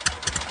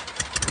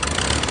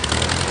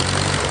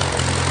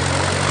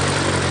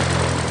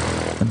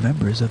 The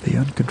members of the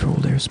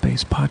Uncontrolled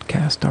Airspace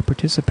podcast are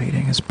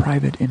participating as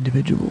private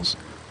individuals.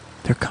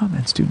 Their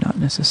comments do not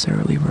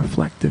necessarily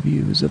reflect the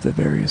views of the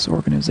various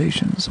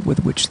organizations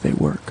with which they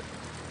work.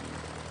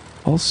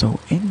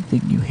 Also,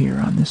 anything you hear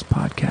on this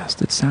podcast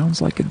that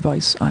sounds like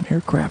advice on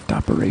aircraft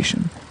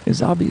operation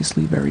is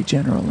obviously very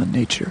general in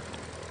nature.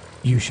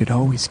 You should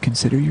always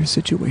consider your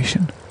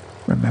situation,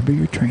 remember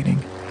your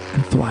training,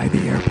 and fly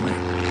the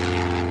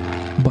airplane.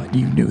 but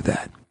you knew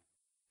that.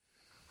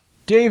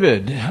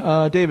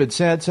 David,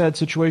 sad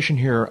situation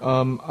here.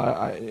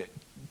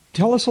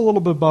 Tell us a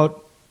little bit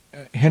about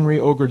Henry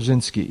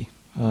Ogrodzinski.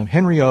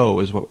 Henry O,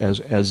 as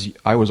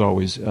I was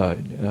always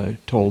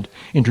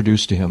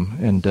introduced to him,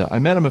 and I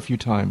met him a few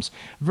times.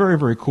 Very,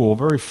 very cool,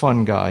 very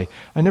fun guy.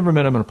 I never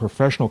met him in a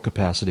professional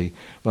capacity,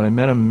 but I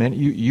met him.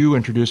 You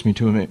introduced me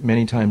to him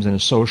many times in a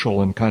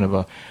social and kind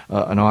of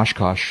an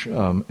Oshkosh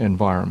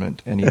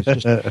environment, and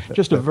he's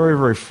just a very,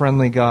 very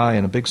friendly guy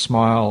and a big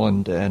smile,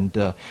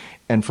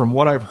 and from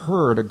what I've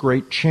heard, a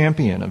great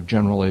champion of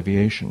general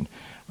aviation.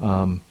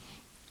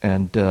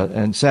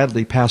 And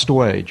sadly passed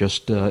away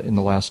just in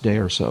the last day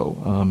or so.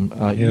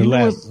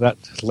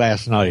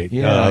 Last night.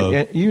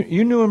 Yeah,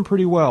 you knew him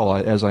pretty well,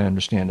 as I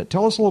understand it.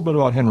 Tell us a little bit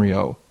about Henry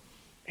O.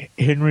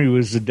 Henry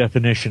was the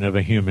definition of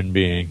a human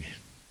being.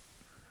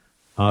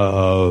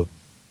 Bright,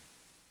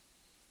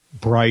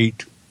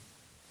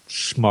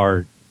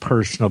 smart,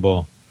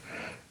 personable,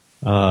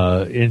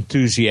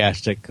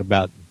 enthusiastic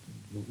about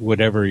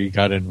whatever he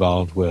got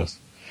involved with.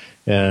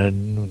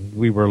 And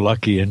we were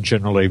lucky in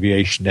general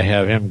aviation to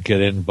have him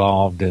get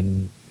involved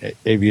in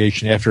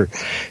aviation after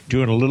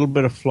doing a little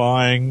bit of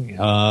flying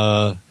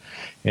and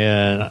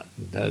I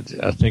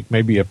think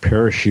maybe a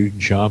parachute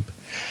jump.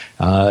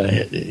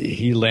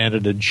 He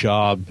landed a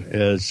job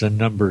as a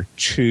number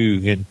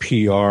 2 in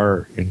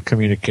PR in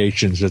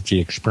communications at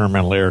the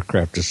Experimental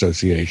Aircraft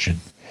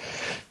Association.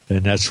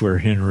 And that's where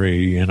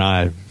Henry and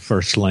I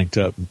first linked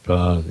up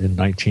in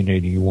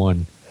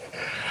 1981.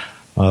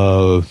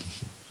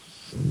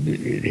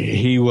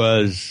 He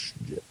was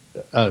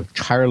a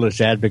tireless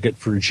advocate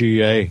for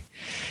GA.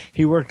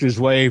 He worked his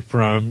way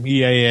from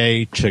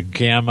EAA to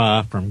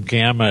Gamma, from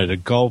Gamma to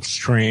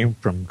Gulfstream,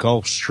 from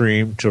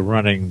Gulfstream to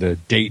running the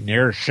Dayton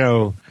Air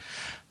Show,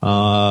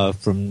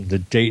 from the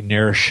Dayton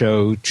Air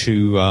Show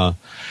to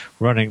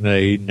running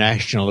the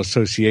National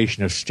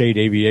Association of State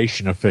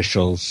Aviation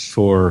Officials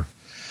for,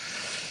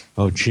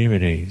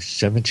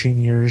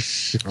 17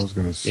 years, I was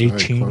going to say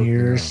 18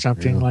 years,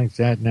 something like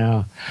that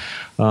now.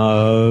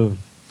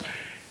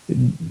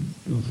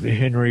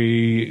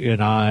 Henry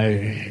and I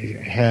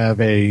have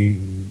a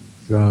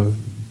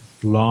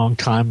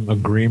long-time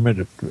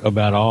agreement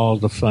about all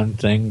the fun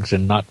things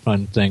and not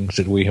fun things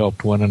that we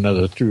helped one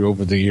another through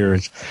over the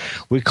years.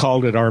 We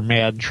called it our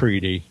Mad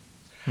Treaty.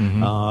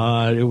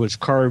 Mm-hmm. It was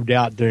carved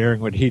out during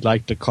what he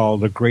liked to call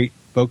the Great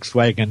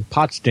Volkswagen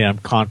Potsdam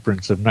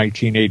Conference of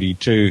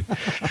 1982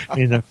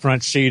 in the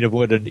front seat of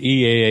what an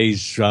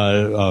EAA's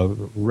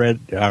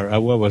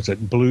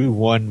Blue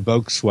One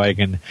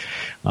Volkswagen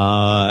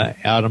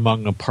out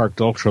among the parked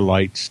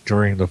ultralights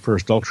during the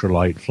first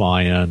ultralight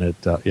fly-in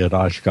at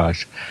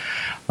Oshkosh.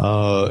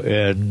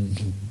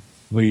 And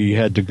we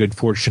had the good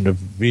fortune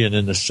of being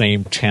in the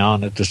same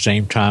town at the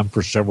same time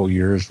for several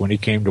years when he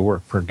came to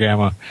work for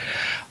Gamma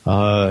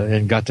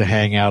and got to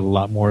hang out a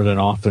lot more than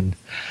often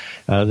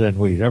than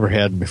we'd ever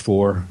had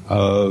before.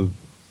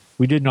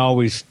 We didn't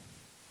always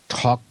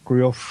talk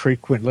real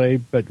frequently,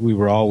 but we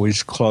were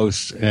always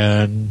close.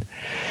 And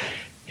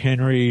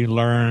Henry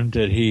learned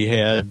that he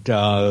had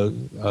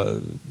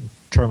terminal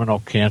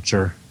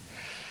cancer.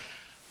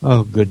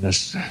 Oh,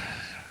 goodness.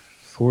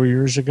 4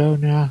 years ago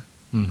now?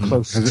 Mm-hmm.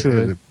 Close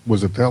to it.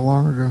 Was it that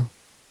long ago?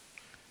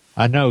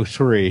 I know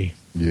 3.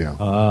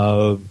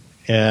 Yeah.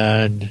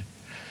 And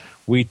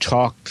we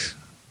talked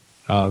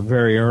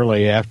very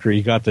early after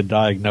he got the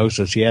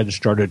diagnosis. He hadn't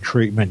started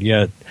treatment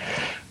yet.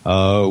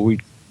 We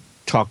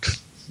talked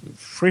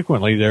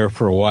frequently there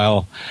for a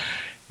while.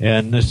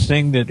 And the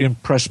thing that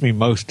impressed me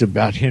most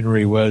about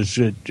Henry was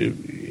that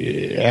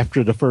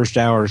after the first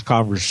hour's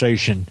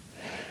conversation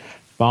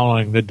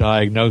following the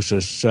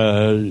diagnosis,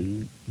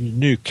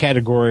 knew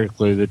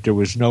categorically that there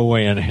was no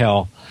way in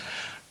hell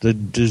the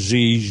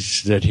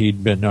disease that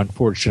he'd been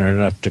unfortunate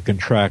enough to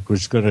contract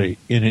was going to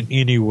in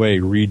any way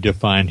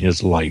redefine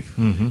his life.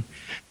 Mm-hmm.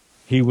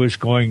 He was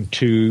going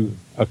to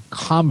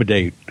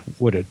accommodate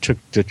what it took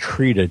to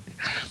treat it,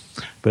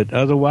 but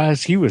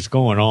otherwise he was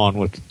going on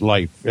with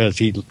life as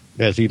he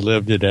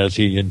lived it, as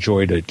he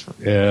enjoyed it.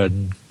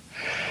 And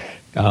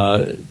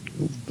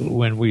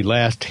when we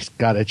last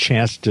got a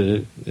chance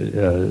to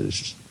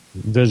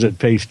visit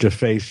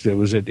face-to-face, it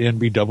was at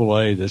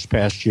NBAA this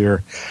past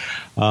year.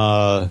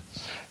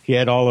 He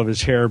had all of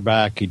his hair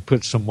back. He'd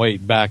put some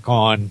weight back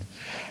on,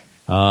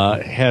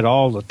 had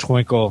all the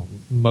twinkle,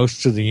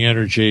 most of the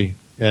energy,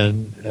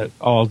 and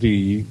all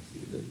the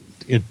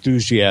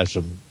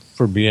enthusiasm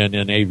for being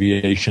in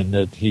aviation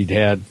that he'd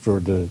had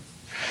for the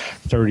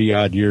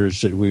 30-odd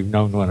years that we've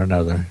known one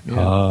another.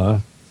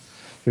 Yeah.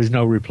 There's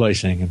no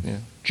replacing him. Yeah.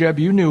 Jeb,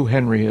 you knew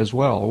Henry as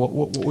well.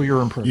 What were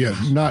your impressions? Yeah,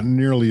 not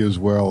nearly as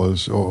well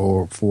as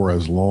or for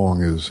as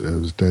long as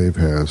Dave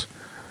has.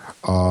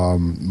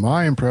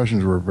 My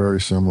impressions were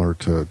very similar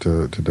to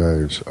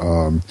Dave's.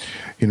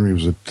 Henry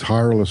was a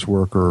tireless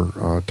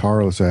worker,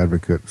 tireless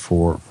advocate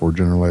for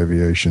general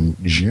aviation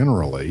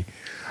generally,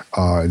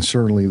 and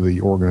certainly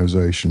the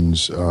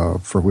organizations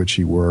for which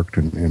he worked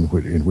and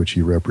in which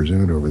he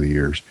represented over the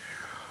years.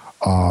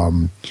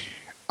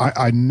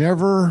 I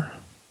never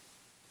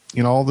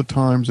in all the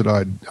times that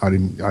I'd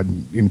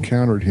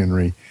encountered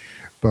Henry,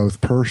 both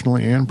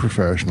personally and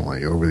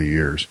professionally over the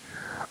years,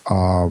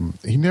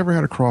 he never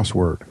had a cross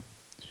word.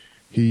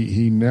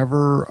 He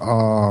never.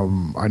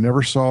 I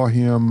never saw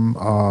him.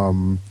 I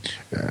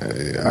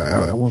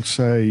won't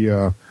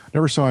say.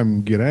 Never saw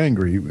him get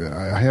angry.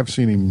 I have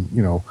seen him.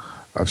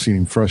 I've seen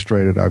him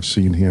frustrated. I've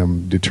seen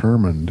him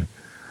determined.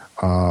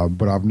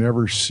 But I've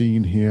never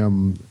seen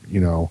him.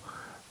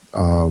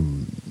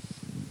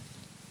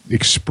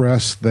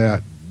 Express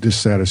that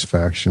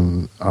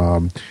dissatisfaction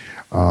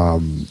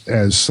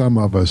as some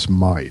of us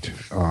might.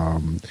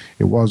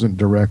 It wasn't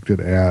directed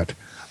at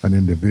an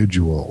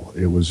individual.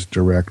 It was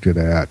directed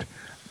at,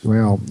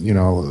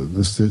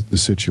 the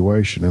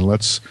situation, and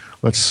let's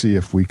see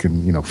if we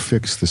can,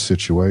 fix the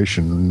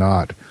situation,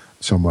 not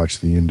so much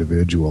the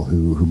individual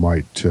who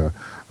might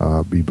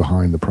be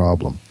behind the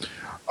problem.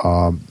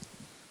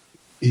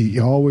 He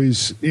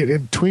always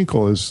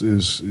twinkle is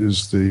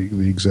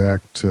the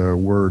exact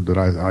word that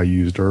I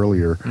used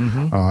earlier.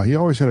 Mm-hmm. He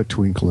always had a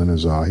twinkle in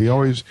his eye. He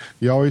always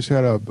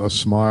had a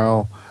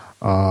smile.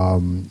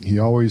 He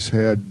always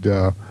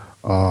had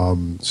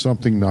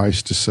something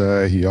nice to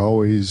say. He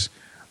always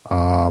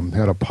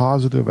had a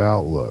positive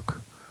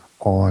outlook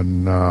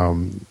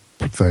on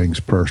things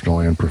personal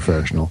and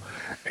professional,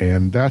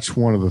 and that's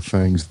one of the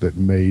things that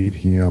made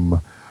him.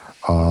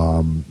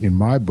 In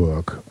my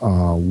book,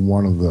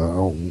 one of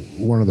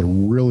the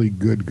really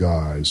good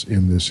guys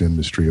in this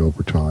industry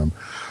over time.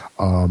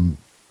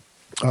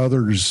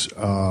 Others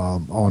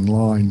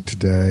online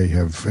today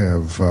have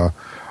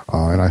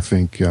and I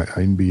think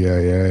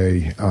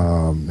NBAA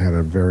had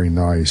a very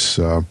nice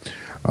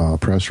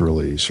press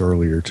release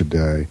earlier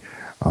today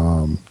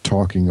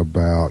talking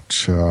about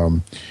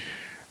some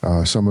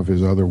of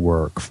his other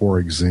work. For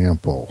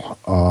example.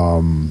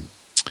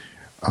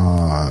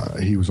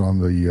 He was on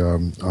the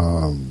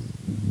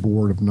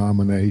board of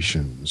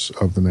nominations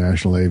of the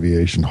National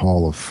Aviation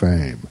Hall of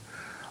Fame.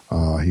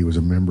 He was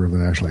a member of the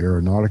National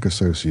Aeronautic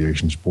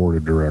Association's board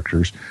of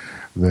directors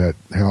that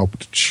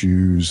helped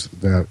choose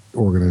that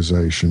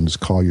organization's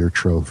Collier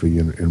Trophy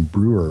and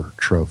Brewer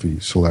Trophy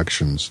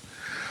selections.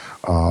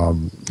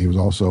 He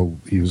was a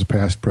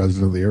past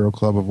president of the Aero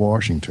Club of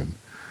Washington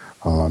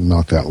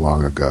not that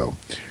long ago.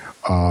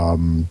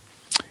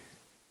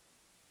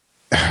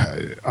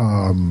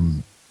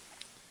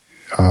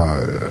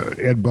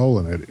 Ed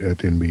Bolin at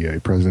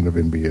NBA, president of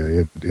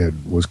NBA,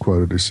 was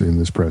quoted in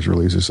this press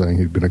release as saying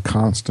he'd been a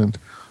constant,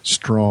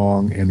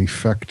 strong, and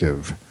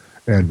effective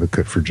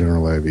advocate for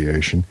general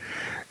aviation.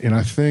 And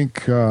I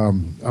think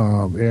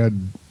Ed,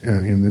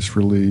 in this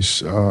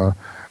release,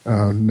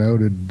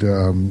 noted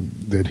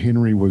that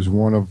Henry was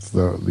one of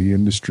the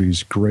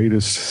industry's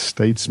greatest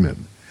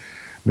statesmen.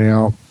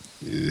 Now,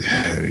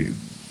 Ed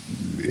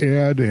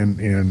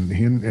and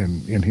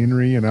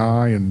Henry and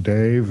I and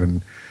Dave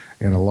and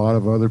a lot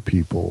of other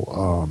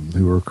people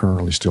who are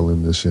currently still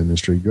in this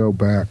industry go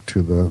back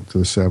to the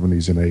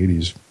 70s and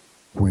 80s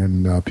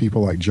when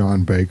people like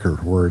John Baker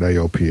were at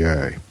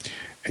AOPA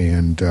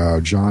and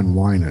John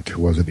Wynant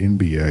was at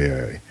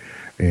NBAA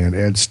and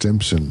Ed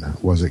Stimpson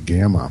was at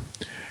Gamma.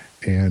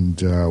 And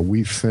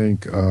we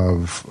think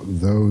of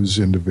those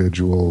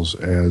individuals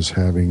as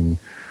having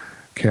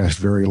cast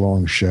very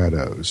long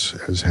shadows,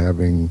 as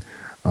having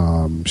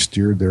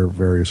steered their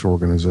various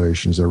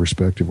organizations, their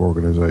respective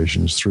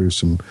organizations, through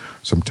some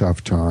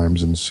tough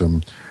times and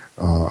some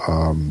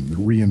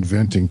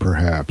reinventing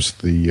perhaps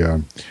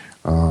the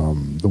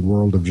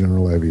world of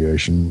general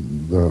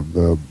aviation,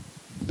 the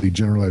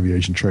general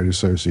aviation trade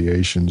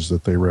associations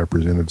that they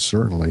represented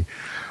certainly,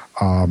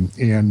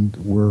 and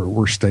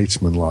were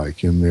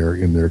statesmanlike in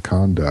their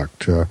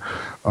conduct.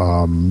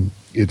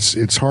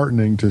 It's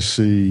heartening to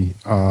see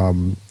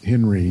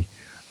Henry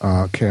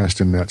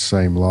cast in that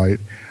same light.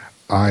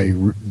 I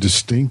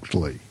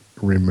distinctly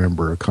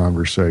remember a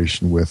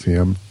conversation with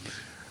him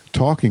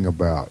talking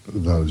about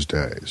those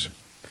days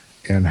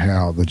and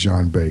how the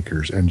John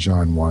Bakers and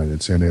John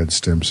Wynants and Ed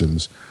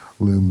Stimpsons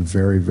loomed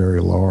very,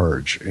 very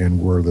large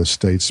and were the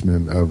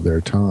statesmen of their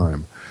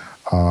time.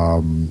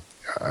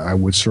 I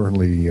would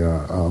certainly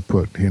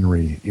put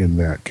Henry in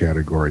that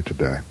category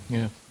today.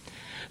 Yeah.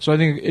 So I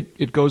think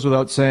it goes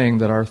without saying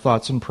that our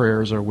thoughts and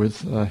prayers are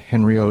with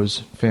Henry O's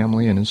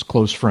family and his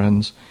close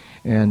friends.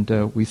 And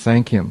we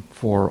thank him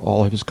for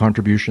all of his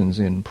contributions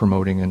in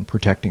promoting and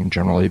protecting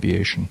general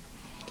aviation.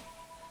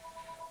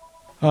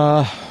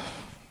 So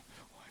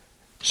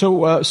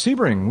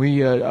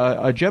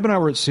Sebring, Jeb and I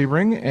were at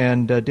Sebring,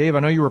 and Dave, I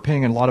know you were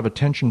paying a lot of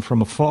attention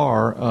from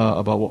afar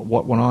about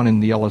what went on in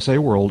the LSA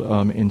world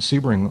in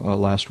Sebring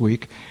last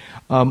week.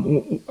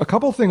 A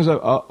couple of things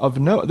of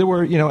note. There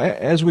were,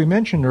 as we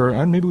mentioned,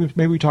 or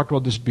maybe we talked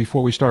about this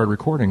before we started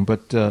recording,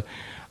 but the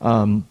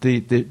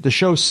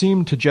show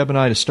seemed to Jeb and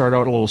I to start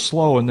out a little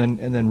slow and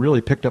then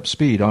really picked up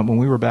speed. When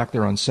we were back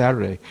there on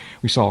Saturday,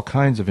 we saw all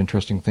kinds of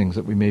interesting things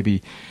that we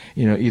maybe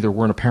either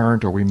weren't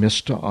apparent or we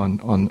missed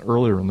on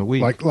earlier in the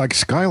week. Like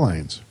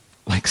Skylines.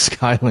 Like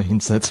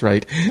Skylanes, that's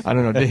right. I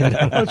don't know, David.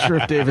 I'm not sure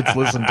if David's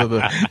listened to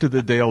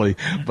the daily,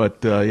 but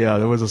yeah,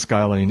 there was a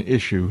Skylane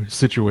issue,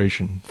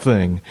 situation,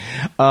 thing.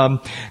 A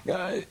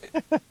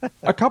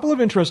couple of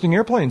interesting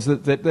airplanes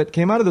that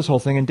came out of this whole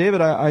thing. And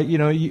David,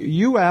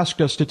 you asked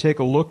us to take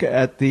a look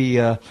at the,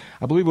 I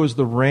believe it was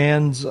the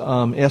RANS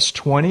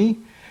S20.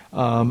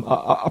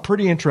 A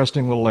pretty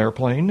interesting little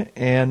airplane,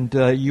 and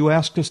you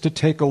asked us to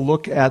take a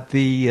look at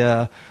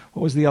the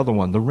what was the other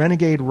one? The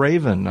Renegade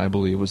Raven, I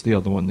believe, was the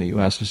other one that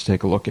you asked us to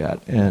take a look at,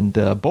 and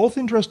both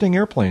interesting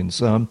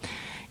airplanes.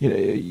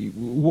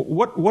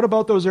 What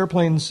about those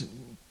airplanes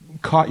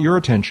caught your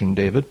attention,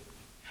 David?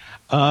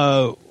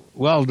 Well,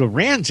 the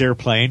RANS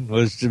airplane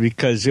was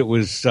because it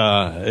was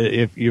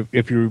if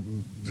you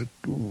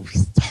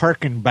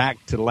harken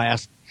back to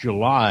last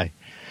July.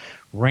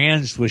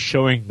 RANS was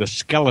showing the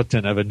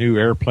skeleton of a new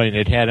airplane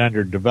it had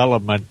under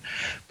development,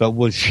 but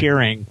was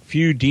sharing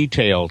few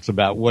details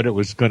about what it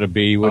was going to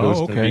be, what it was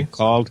going to be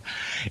called.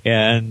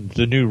 And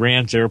the new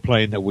RANS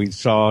airplane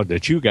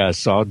that you guys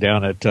saw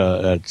down at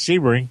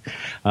Sebring,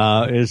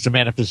 is the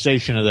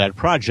manifestation of that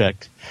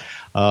project.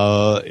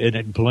 And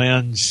it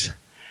blends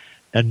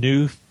a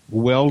new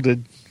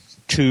welded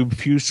tube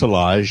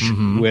fuselage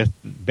with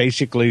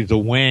basically the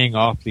wing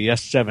off the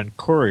S7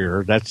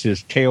 Courier. That's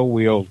his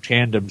tailwheel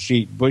tandem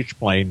seat bush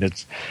plane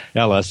that's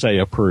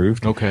LSA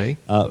approved. Okay.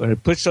 And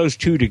it puts those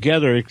two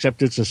together,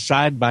 except it's a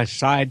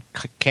side-by-side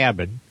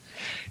cabin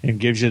and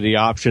gives you the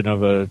option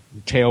of a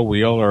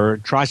tailwheel or a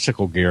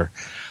tricycle gear.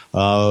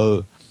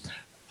 I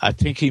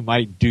think he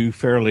might do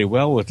fairly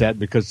well with that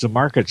because the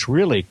market's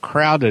really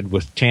crowded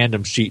with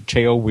tandem seat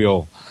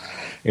tailwheel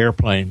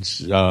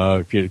airplanes,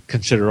 if you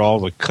consider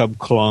all the Cub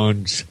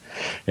clones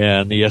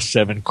and the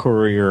S7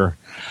 Courier,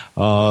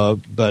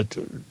 but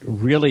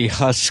really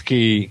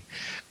husky,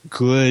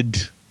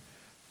 good,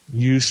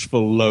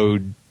 useful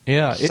load.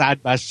 Yeah,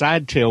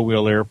 side-by-side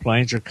tailwheel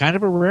airplanes are kind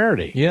of a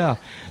rarity. Yeah.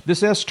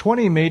 This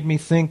S20 made me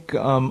think a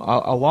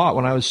lot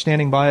when I was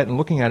standing by it and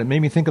looking at it. It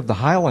made me think of the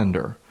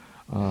Highlander.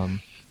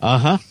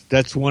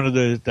 That's one of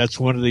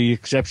the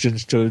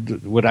exceptions to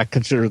what I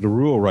consider the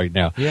rule right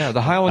now. Yeah,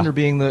 the Highlander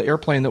being the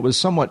airplane that was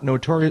somewhat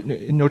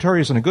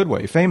notorious in a good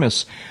way,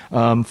 famous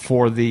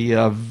for the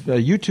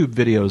YouTube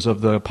videos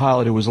of the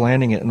pilot who was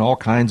landing it in all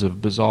kinds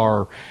of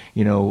bizarre,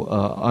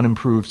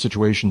 unimproved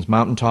situations,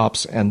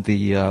 mountaintops, and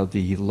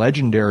the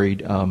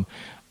legendary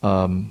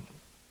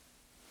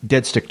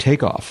dead stick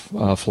takeoff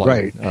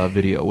flight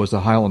video was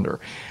the Highlander.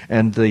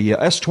 And the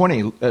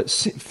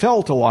S20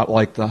 felt a lot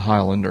like the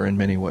Highlander in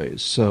many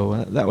ways.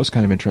 So that was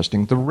kind of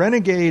interesting. The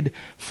Renegade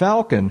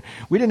Falcon,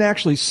 we didn't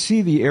actually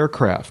see the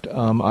aircraft.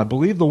 I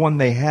believe the one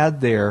they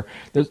had there's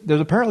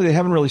apparently they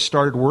haven't really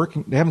started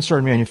working. They haven't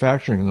started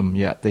manufacturing them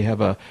yet. They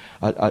have a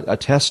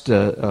test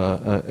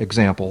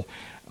example.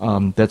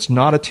 That's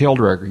not a tail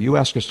dragger. You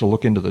asked us to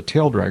look into the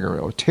tail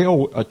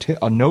dragger,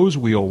 a nose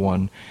wheel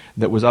one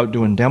that was out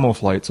doing demo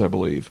flights, I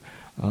believe.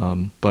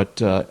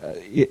 But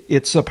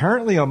it's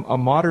apparently a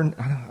modern,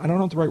 I don't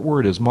know what the right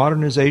word is,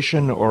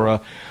 modernization or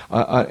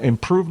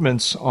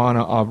improvements on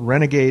a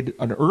Renegade,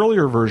 an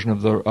earlier version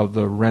of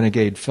the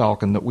Renegade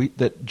Falcon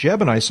that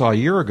Jeb and I saw a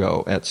year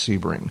ago at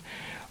Sebring.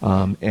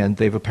 And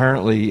they've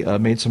apparently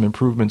made some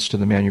improvements to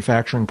the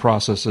manufacturing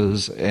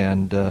processes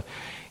and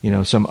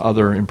some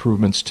other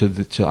improvements to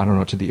the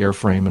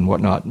airframe and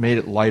whatnot, made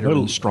it lighter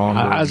and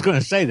stronger. I was going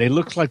to say, they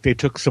look like they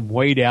took some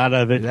weight out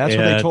of it. That's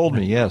what they told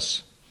me,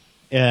 yes.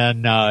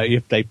 And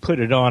if they put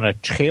it on a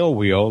tail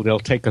wheel, they'll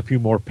take a few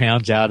more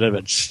pounds out of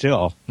it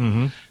still.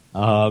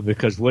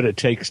 Because what it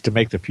takes to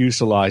make the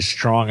fuselage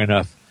strong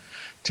enough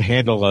to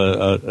handle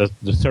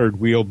the third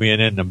wheel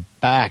being in the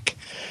back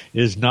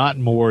is not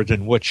more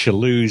than what you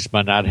lose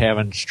by not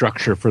having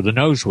structure for the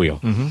nose wheel.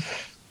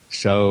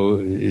 So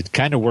it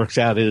kind of works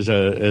out as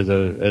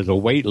a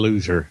weight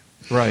loser.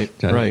 Right.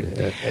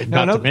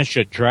 Not to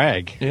mention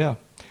drag. Yeah.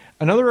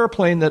 Another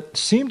airplane that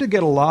seemed to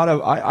get a lot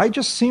of, I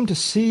just seemed to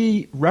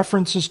see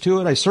references to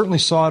it. I certainly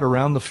saw it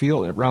around the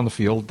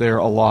field there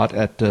a lot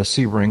at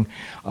Sebring,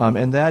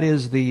 and that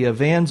is the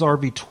Vans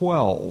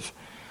RV-12.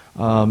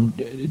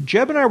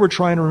 Jeb and I were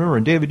trying to remember,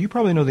 and David, you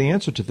probably know the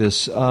answer to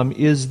this.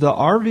 Is the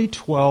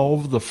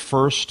RV-12 the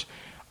first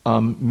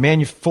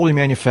fully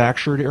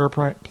manufactured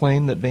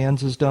airplane that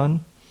Vans has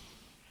done?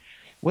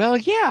 Well,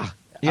 yeah.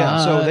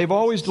 Yeah, so they've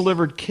always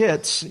delivered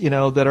kits,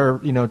 that are,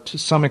 to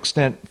some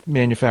extent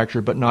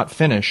manufactured but not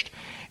finished.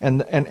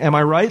 And am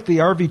I right? The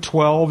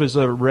RV-12 is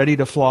a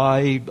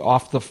ready-to-fly,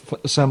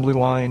 off-the-assembly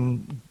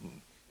line,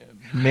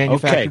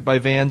 manufactured by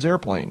Vans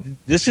airplane.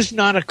 This is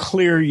not a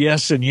clear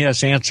yes and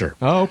yes answer.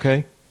 Oh,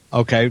 okay.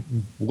 Okay.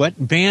 What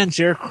Vans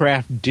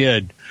Aircraft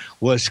did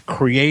was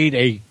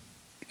create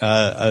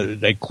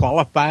they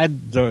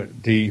qualified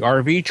the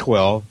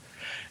RV-12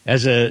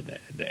 as a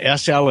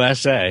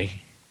SLSA,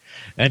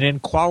 and then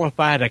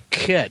qualified a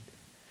kit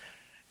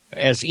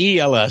as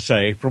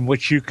ELSA from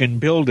which you can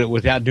build it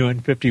without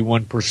doing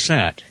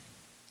 51%.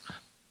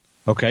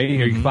 Okay,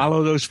 you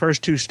follow those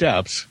first two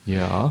steps.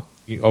 Yeah.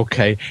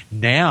 Okay,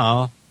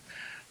 now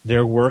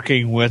they're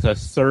working with a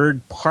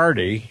third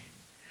party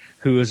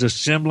who is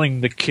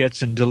assembling the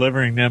kits and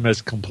delivering them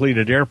as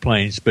completed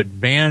airplanes, but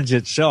Vans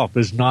itself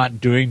is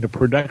not doing the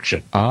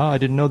production. I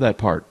didn't know that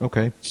part.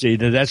 Okay. See,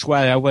 that's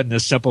why that wasn't a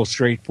simple,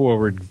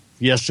 straightforward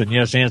yes and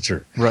yes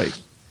answer. Right.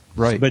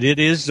 But it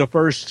is the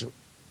first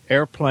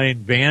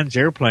Vans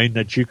airplane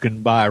that you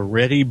can buy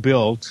ready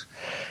built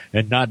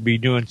and not be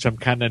doing some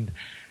kind of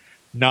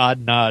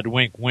nod,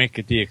 wink, wink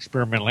at the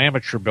experimental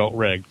amateur built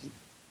rig.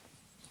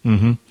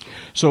 Mm-hmm.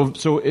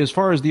 So as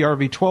far as the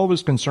RV-12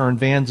 is concerned,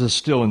 Vans is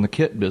still in the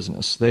kit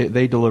business.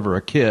 They deliver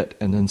a kit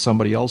and then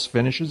somebody else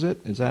finishes it.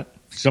 Is that?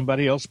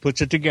 Somebody else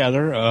puts it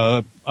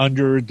together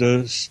under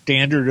the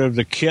standard of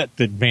the kit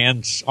that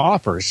Vans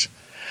offers.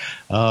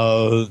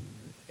 And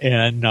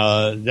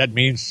that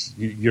means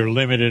you're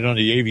limited on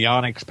the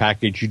avionics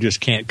package. You just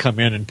can't come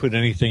in and put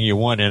anything you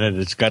want in it.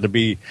 It's got to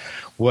be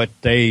what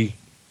they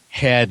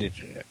had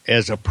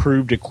as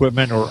approved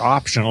equipment or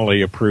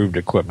optionally approved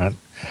equipment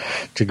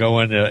to go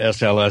in the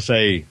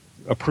SLSA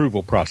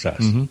approval process.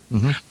 Mm-hmm.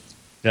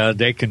 Mm-hmm.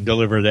 They can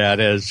deliver that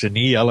as an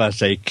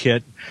ELSA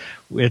kit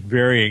with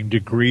varying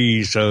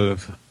degrees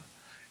of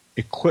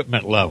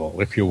equipment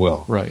level, if you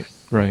will. Right.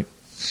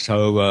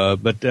 So,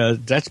 but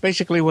that's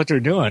basically what they're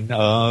doing.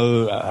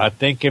 I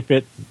think if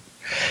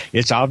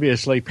it's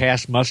obviously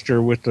past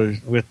muster with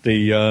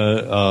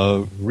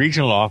the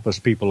regional office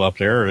people up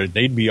there.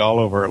 They'd be all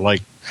over it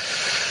like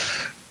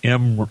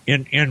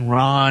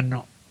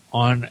Enron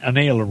on an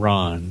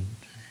aileron.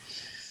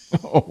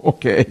 Oh,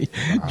 okay.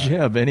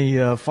 Jeb, any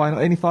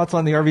thoughts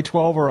on the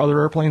RV-12 or other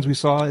airplanes we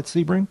saw at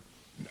Sebring?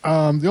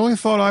 The only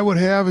thought I would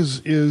have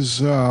is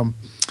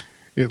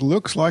it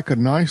looks like a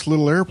nice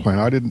little airplane.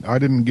 I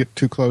didn't get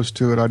too close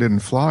to it. I didn't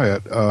fly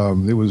it.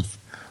 It was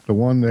the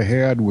one they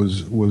had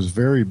was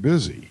very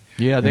busy.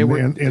 Yeah, they were,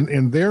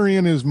 and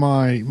therein is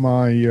my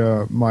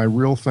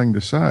real thing to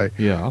say.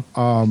 Yeah,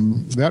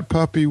 that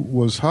puppy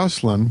was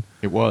hustling.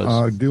 It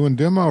was doing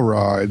demo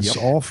rides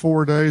all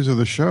 4 days of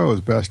the show,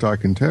 as best I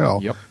can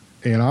tell. Yep.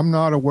 And I'm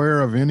not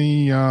aware of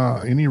any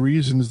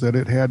reasons that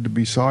it had to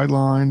be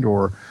sidelined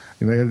or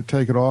they had to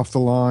take it off the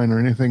line or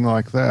anything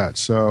like that.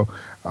 So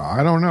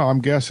I don't know.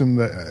 I'm guessing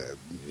that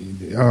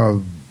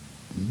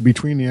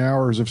between the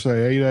hours of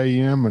say 8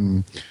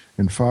 a.m.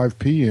 and 5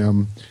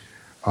 p.m.,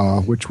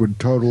 which would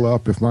total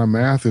up, if my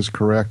math is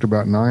correct,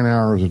 about 9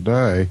 hours a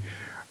day.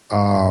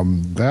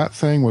 That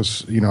thing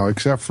was,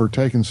 except for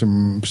taking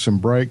some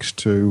breaks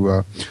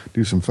to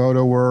do some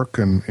photo work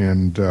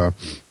and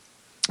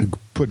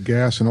put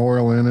gas and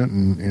oil in it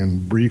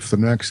and brief the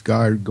next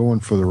guy going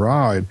for the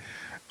ride.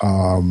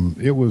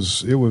 It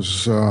was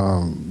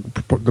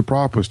the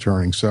prop was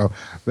turning, so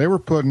they were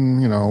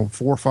putting 4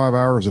 or 5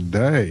 hours a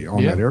day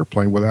on that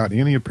airplane without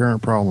any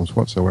apparent problems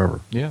whatsoever.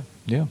 Yeah.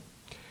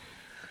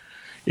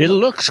 It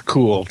looks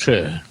cool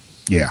too.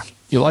 Yeah,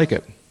 you like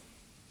it?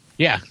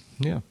 Yeah.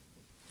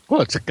 Well,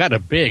 it's got a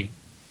big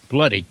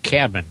bloody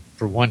cabin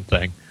for one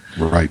thing,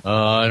 right?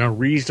 And a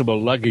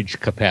reasonable luggage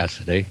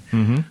capacity.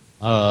 Mm-hmm.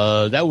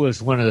 That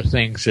was one of the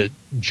things that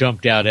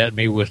jumped out at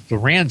me with the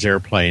Rans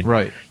airplane.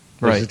 Right.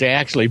 Is they're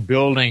actually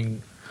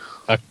building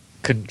a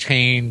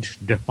contained,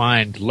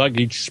 defined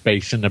luggage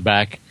space in the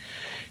back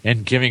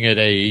and giving it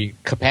a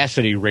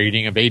capacity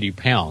rating of 80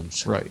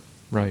 pounds. Right.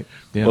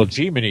 Yeah. Well,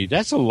 Jiminy,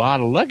 that's a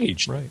lot of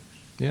luggage. Right.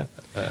 Yeah.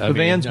 The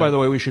Vans, by the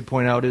way, we should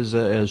point out is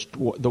as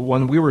the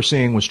one we were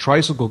seeing was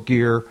tricycle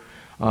gear.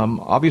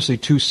 Obviously,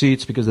 2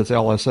 seats because it's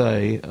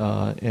LSA,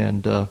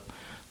 and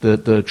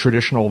the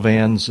traditional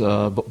Vans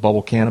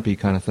bubble canopy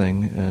kind of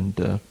thing.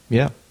 And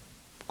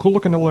cool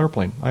looking little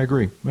airplane. I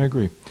agree.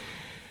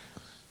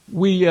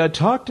 We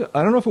talked,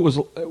 I don't know if it was,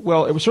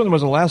 well, it certainly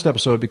wasn't the last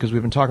episode because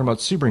we've been talking about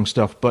Sebring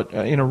stuff, but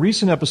in a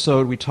recent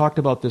episode we talked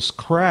about this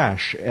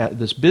crash,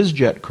 this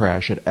BizJet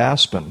crash at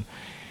Aspen.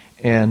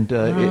 And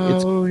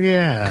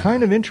it's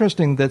kind of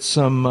interesting that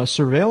some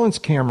surveillance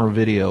camera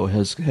video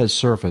has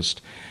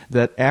surfaced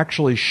that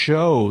actually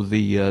show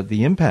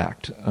the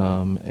impact.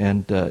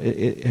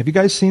 Have you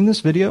guys seen this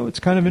video? It's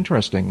kind of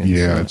interesting.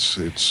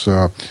 It's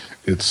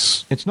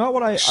not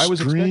what I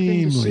was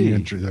expecting to see.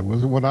 That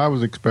wasn't what I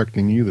was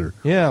expecting either.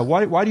 Yeah.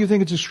 Why do you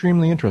think it's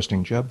extremely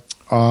interesting, Jeb?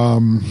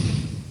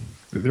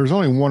 There's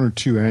only 1 or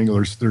 2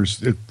 angles.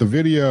 The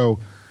video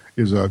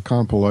is a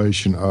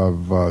compilation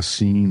of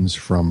scenes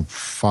from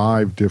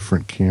 5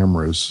 different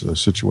cameras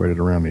situated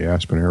around the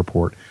Aspen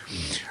airport.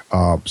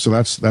 So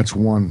that's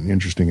one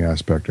interesting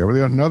aspect of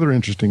it. Another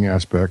interesting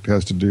aspect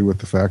has to do with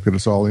the fact that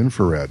it's all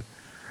infrared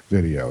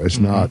video. It's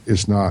not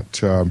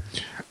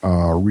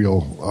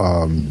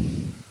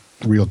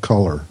real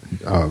color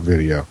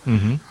video.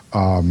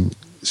 Mm-hmm.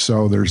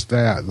 So there's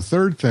that. The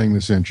third thing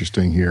that's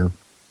interesting here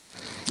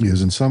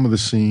is in some of the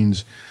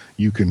scenes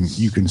you can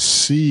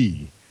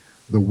see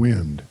the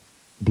wind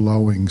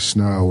blowing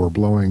snow or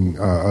blowing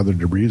other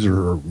debris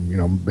or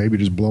maybe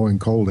just blowing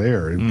cold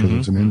air because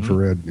it's an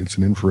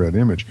infrared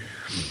image.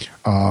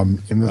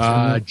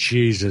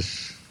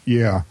 Jesus.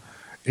 Yeah.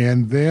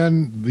 And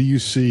then you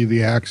see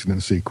the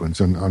accident sequence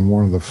on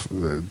one of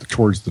the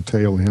towards the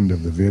tail end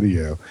of the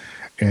video,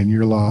 and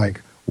you're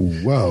like,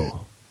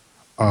 whoa.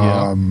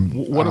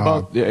 What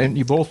about? And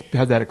you both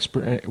had that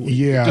experience.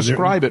 Yeah,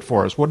 describe it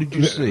for us. What did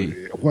you see?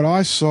 What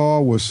I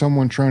saw was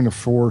someone trying to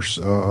force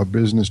a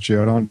business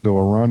jet onto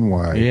a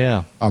runway.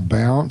 Yeah, a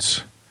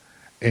bounce,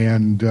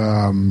 and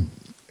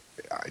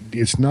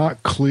it's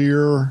not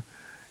clear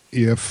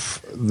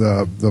if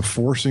the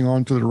forcing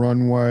onto the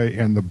runway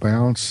and the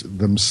bounce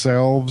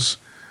themselves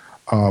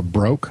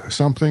broke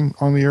something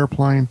on the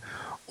airplane,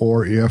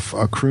 or if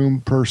a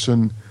crew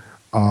person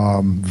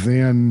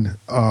then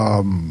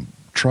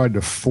tried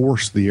to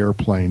force the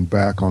airplane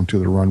back onto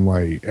the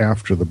runway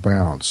after the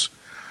bounce.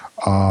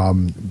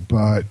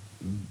 But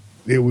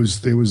it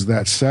was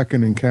that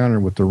second encounter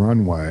with the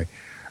runway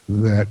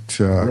that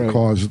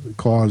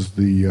caused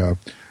the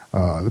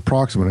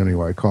proximate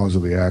anyway cause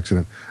of the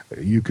accident.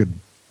 You could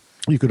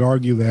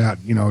argue that,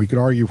 you could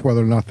argue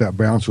whether or not that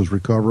bounce was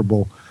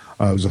recoverable.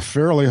 It was a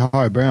fairly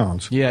high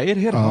bounce. Yeah, it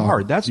hit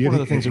hard. That's one of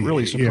the things that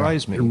really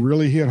surprised me. It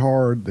really hit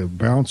hard. The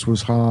bounce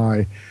was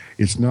high.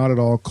 It's not at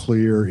all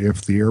clear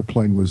if the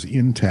airplane was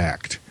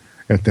intact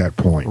at that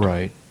point.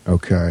 Right.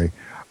 Okay.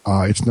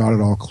 It's not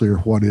at all clear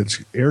what its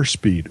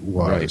airspeed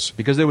was. Right.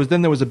 Because there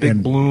was a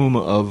big bloom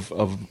of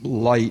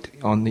light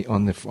on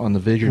the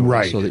visual,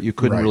 right, so that you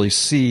couldn't really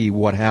see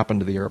what happened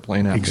to the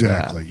airplane after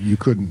exactly. that. You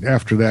couldn't.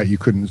 After that, you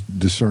couldn't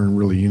discern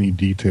really any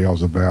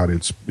details about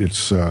its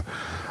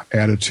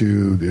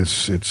attitude,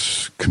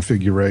 its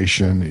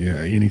configuration,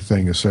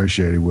 anything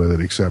associated with it,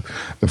 except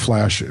the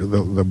flash,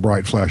 the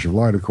bright flash of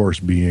light, of course,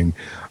 being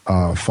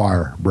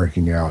fire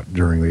breaking out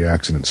during the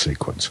accident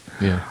sequence.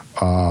 Yeah.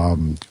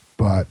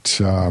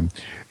 But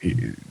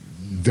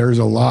there's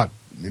a lot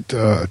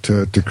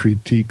to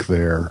critique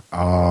there.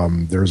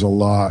 There's a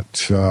lot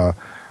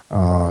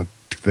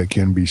that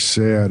can be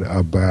said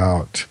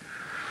about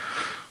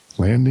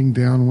landing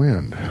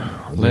downwind.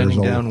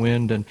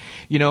 And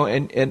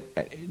and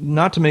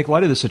not to make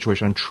light of the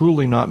situation. I'm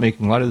truly not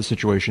making light of the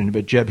situation.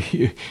 But Jeb,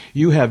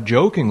 you have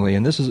jokingly,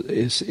 and this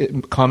is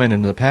commented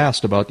in the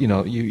past about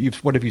you've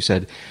what have you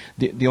said?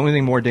 The only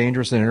thing more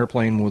dangerous than an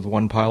airplane with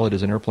one pilot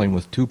is an airplane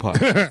with two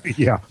pilots.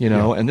 Yeah.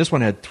 And this one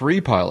had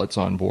three pilots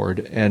on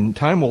board, and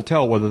time will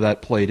tell whether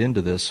that played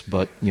into this.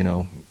 But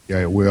yeah,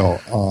 it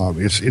will.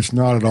 It's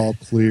not at all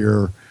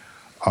clear.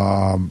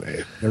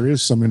 There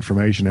is some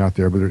information out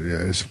there, but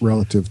it's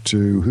relative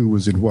to who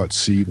was in what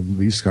seat and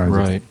these kinds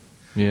of things.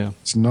 Yeah.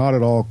 It's not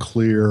at all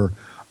clear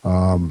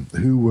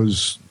who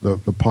was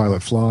the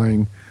pilot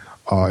flying.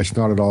 It's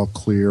not at all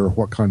clear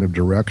what kind of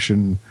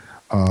direction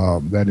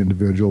that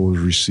individual was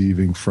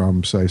receiving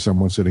from, say,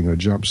 someone sitting in a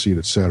jump seat,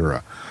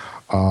 etc.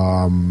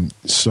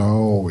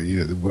 So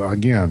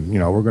again,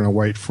 we're going to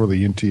wait for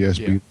the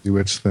NTSB to do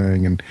its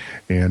thing,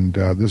 and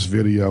this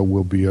video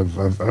will be of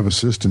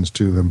assistance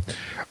to them.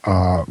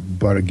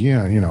 But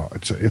again,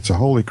 it's a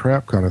holy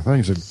crap kind of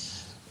thing. So,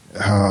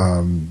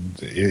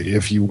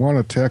 if you want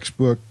a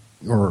textbook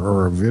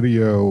or a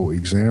video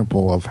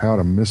example of how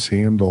to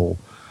mishandle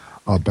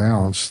a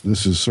bounce,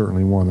 this is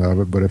certainly one of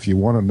it. But if you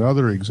want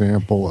another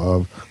example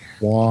of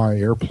why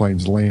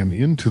airplanes land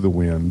into the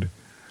wind,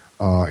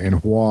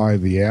 and why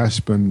the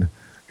Aspen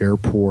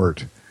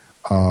Airport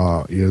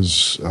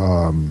is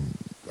in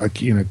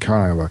a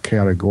kind of a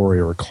category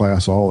or a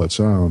class all its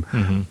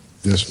own,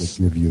 this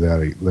will give you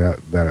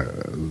the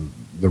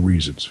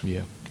reasons.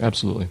 Yeah,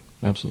 absolutely.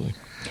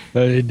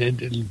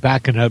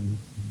 Backing up,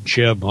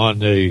 Jim, on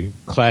the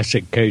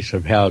classic case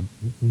of how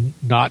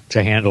not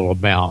to handle a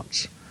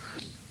bounce,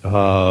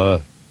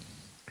 because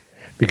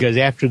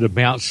after the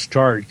bounce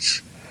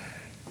starts,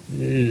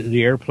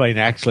 the airplane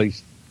actually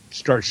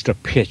starts to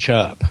pitch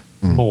up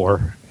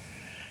more.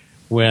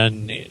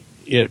 When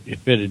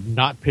if it had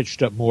not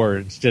pitched up more,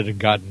 instead of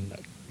gotten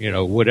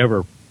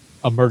whatever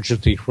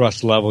emergency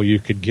thrust level you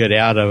could get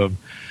out of them,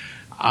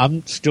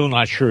 I'm still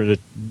not sure that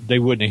they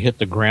wouldn't have hit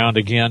the ground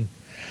again,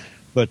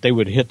 but they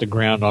would hit the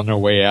ground on their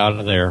way out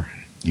of there.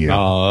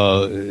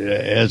 Yeah.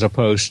 As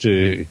opposed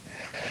to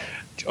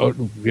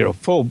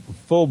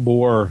full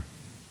bore,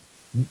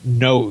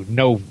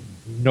 no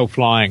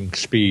flying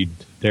speed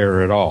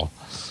there at all.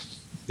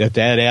 At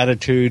that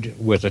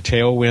attitude with a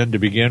tailwind to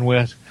begin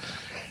with,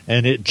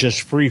 and it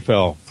just free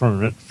fell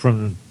from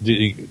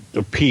the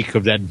peak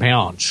of that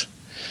bounce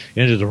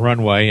into the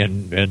runway,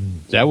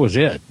 and that was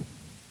it.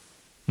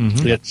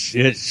 Mm-hmm.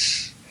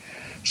 It's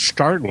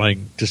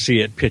startling to see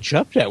it pitch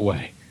up that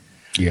way.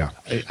 Yeah,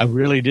 I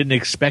really didn't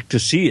expect to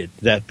see it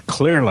that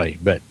clearly,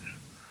 but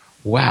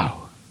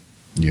wow.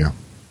 Yeah.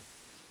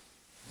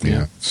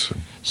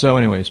 So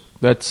anyways,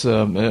 that's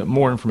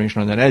more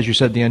information on that. As you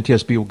said, the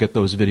NTSB will get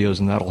those videos,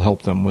 and that'll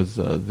help them with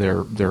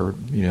their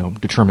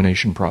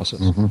determination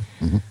process.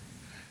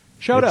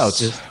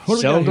 Shout-outs. It's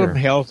seldom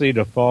healthy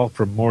to fall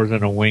from more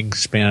than a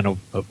wingspan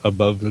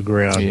above the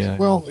ground. Yeah.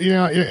 Well,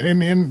 yeah,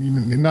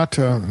 and not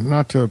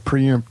to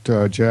preempt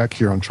Jack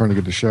here on trying to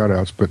get the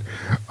shout-outs, but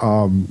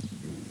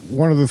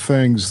one of the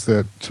things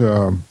that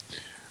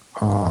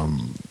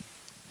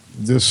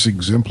this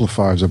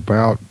exemplifies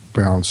about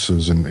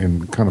bounces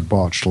and kind of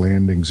botched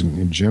landings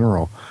in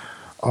general,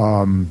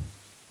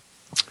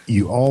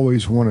 you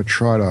always want to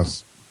try to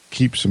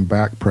keep some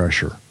back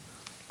pressure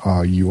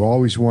You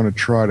always want to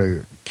try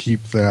to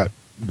keep that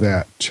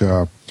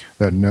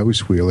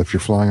nose wheel. If you're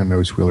flying a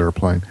nose wheel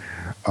airplane,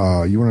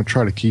 you want to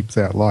try to keep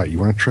that light. You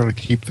want to try to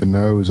keep the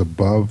nose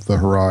above the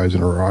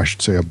horizon, or I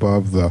should say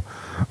above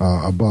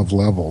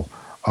level.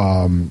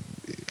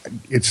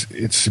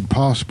 It's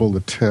impossible to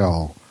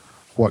tell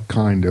what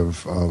kind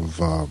of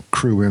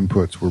crew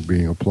inputs were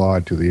being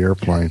applied to the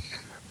airplane.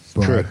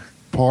 But True.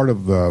 part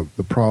of the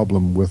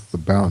problem with the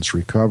bounce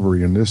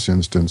recovery in this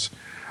instance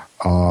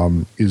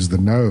is the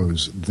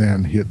nose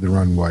then hit the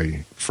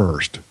runway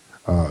first.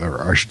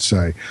 Or I should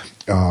say,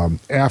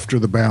 after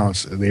the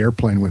bounce, the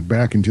airplane went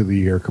back into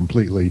the air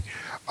completely.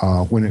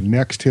 When it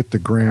next hit the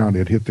ground,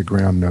 it hit the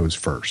ground nose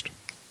first.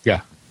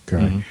 Yeah.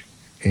 Okay. Mm-hmm.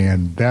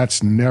 And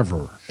that's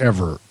never,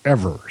 ever,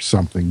 ever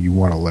something you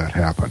want to let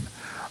happen.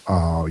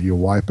 You'll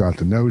wipe out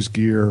the nose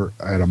gear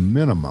at a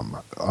minimum,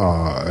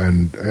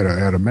 and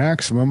at a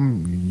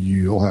maximum,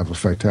 you'll have a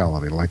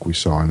fatality like we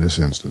saw in this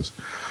instance.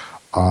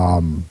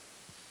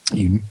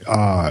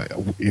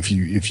 If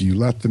you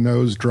let the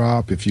nose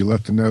drop, if you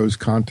let the nose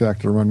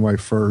contact the runway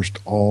first,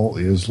 all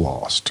is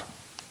lost.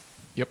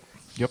 Yep.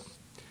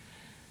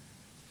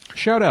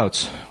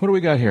 Shout-outs. What do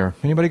we got here?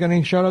 Anybody got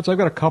any shout-outs? I've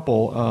got a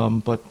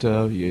couple, but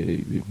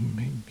you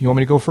want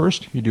me to go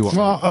first? You do.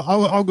 Well,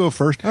 I'll go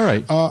first. All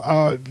right.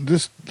 I'll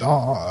just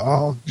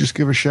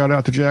give a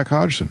shout-out to Jack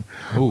Hodgson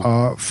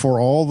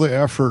for all the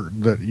effort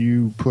that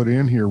you put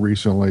in here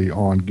recently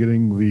on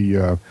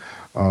getting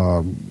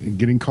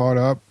getting caught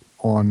up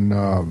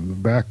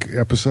on back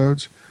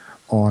episodes,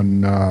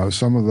 on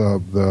some of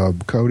the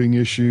coding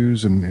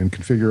issues and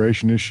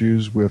configuration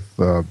issues with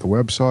the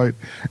website,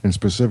 and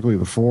specifically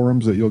the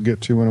forums that you'll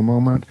get to in a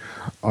moment.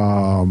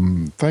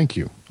 Thank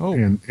you. Oh.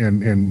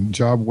 And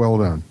job well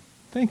done.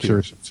 Thank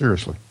you.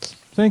 Seriously.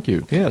 Thank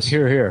you. Yes.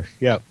 Here.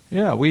 Yep.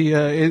 Yeah,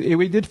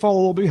 we did fall a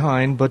little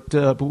behind,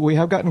 but we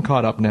have gotten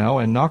caught up now,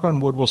 and knock on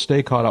wood, we'll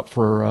stay caught up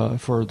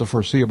for the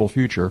foreseeable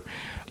future.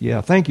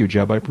 Yeah, thank you,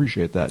 Jeb. I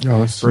appreciate that. No,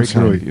 that's very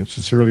kind of you.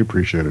 Sincerely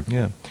appreciated.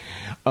 Yeah.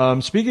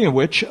 Speaking of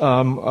which,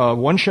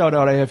 one shout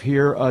out I have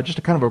here, just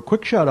a kind of a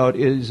quick shout out,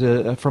 is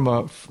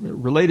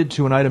related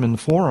to an item in the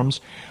forums.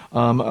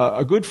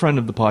 A good friend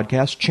of the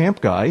podcast,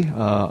 Champ Guy,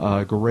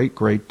 a great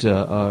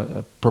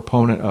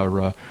proponent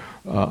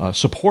or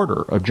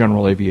supporter of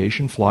general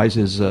aviation, flies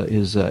his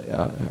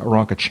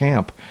Aeronca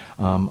Champ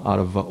out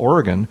of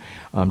Oregon.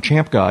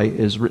 Champ Guy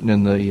is written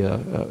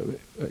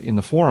in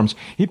the forums.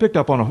 He picked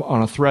up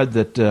on a thread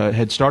that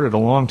had started a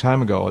long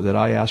time ago that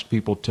I asked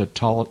people to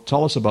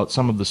tell us about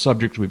some of the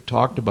subjects we've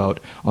talked about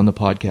on the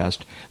podcast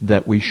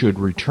that we should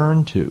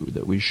return to,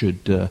 that we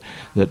should kind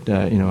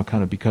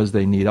of because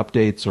they need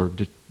updates, or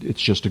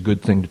it's just a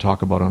good thing to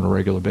talk about on a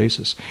regular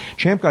basis.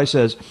 Champ Guy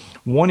says,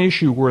 one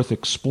issue worth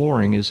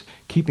exploring is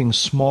keeping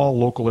small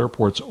local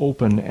airports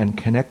open and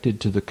connected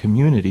to the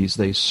communities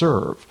they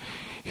serve.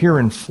 Here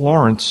in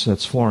Florence,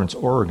 that's Florence,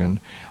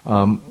 Oregon,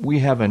 we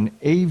have an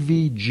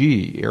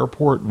AVG,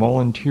 Airport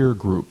Volunteer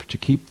Group, to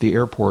keep the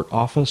airport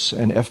office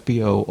and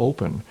FBO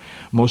open.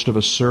 Most of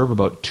us serve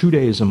about 2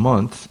 days a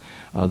month.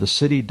 The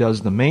city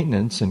does the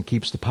maintenance and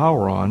keeps the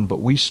power on, but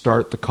we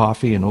start the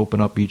coffee and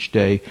open up each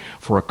day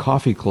for a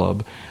coffee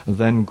club,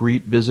 then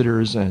greet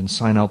visitors and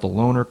sign out the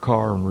loaner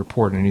car and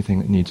report anything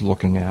that needs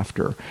looking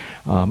after.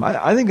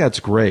 I think that's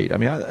great. I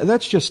mean,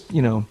 that's just,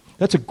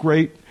 that's a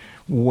great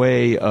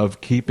way of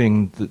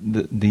keeping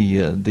the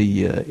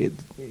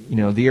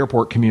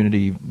airport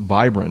community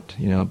vibrant,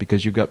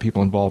 because you've got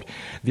people involved.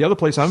 The other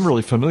place I'm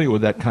really familiar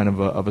with that kind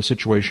of a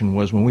situation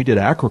was when we did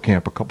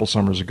AcroCamp a couple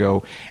summers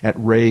ago at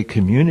Ray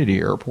Community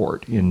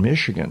Airport in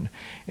Michigan,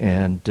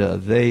 and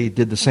they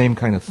did the same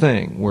kind of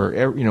thing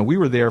where we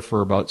were there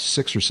for about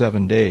 6 or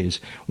 7 days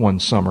one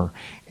summer,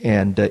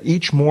 and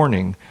each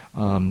morning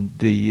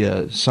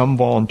some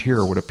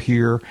volunteer would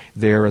appear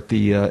there at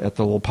the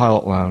little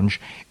pilot lounge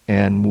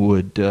and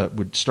would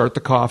start the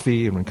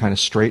coffee and would kind of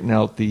straighten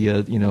out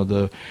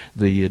the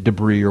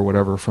debris or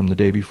whatever from the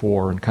day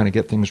before and kind of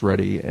get things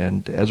ready.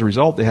 And as a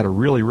result, they had a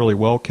really, really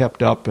well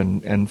kept up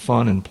and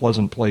fun and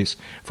pleasant place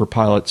for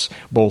pilots,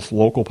 both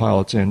local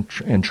pilots and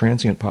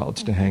transient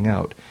pilots, to hang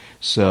out.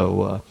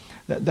 So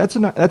that's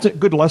a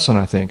good lesson,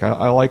 I think.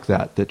 I like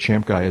that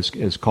Champ Guy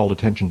has called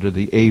attention to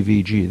the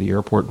AVG, the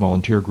Airport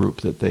Volunteer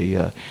Group that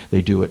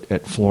they do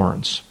at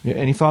Florence.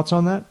 Any thoughts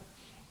on that?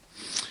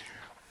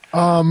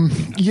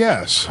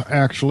 Yes,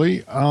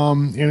 actually,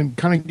 and it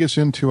kind of gets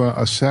into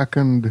a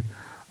second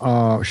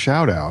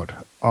shout out.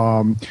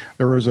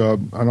 There was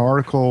an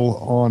article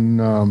on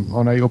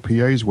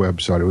AOPA's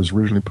website. It was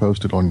originally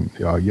posted on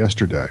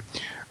yesterday.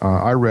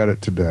 I read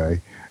it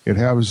today. It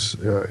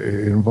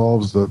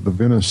involves the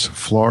Venice,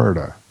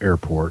 Florida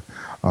airport,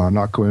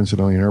 not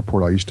coincidentally an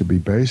airport I used to be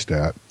based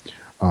at,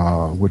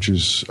 which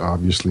is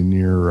obviously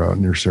near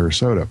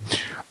Sarasota.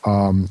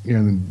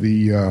 And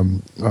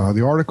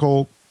the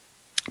article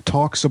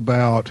talks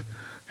about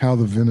how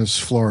the Venice,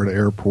 Florida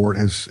airport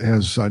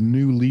has a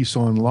new lease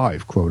on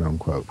life, quote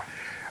unquote,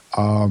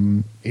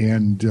 and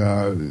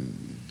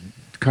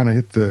kind of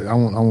hit I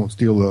won't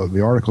steal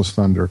the article's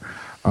thunder.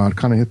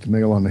 Kind of hit the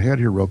nail on the head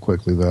here real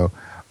quickly though.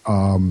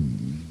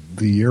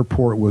 the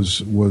airport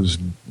was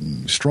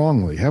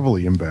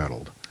heavily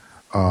embattled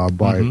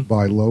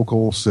by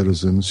local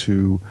citizens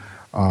who,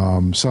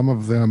 some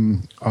of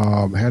them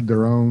had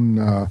their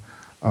own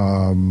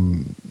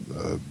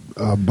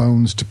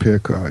bones to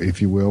pick,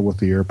 if you will, with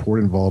the airport,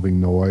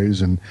 involving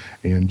noise and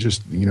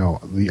just,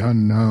 the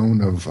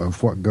unknown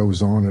of what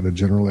goes on at a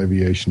general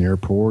aviation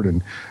airport.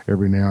 And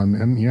every now and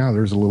then,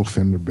 there's a little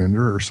fender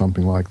bender or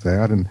something like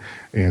that. And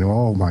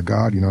oh my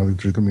God, there's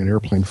going to be an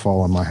airplane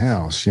fall on my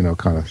house,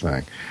 kind of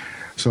thing.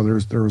 So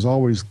there was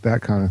always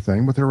that kind of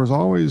thing, but there was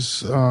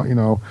always,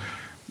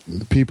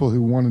 people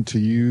who wanted to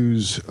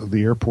use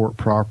the airport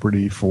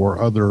property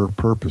for other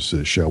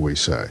purposes, shall we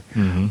say.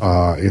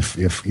 If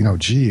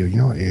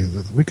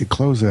we could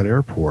close that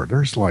airport,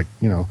 there's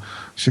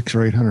 600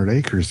 or 800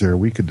 acres there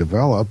we could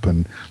develop,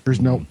 and there's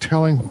no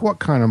telling what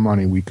kind of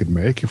money we could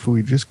make if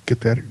we just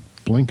get that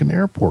blinking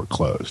airport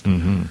closed.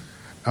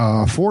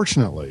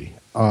 Fortunately,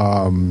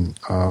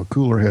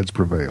 cooler heads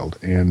prevailed,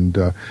 and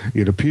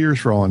it appears,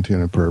 for all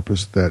intent and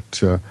purpose, that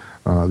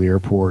the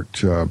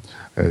airport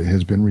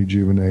has been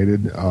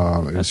rejuvenated.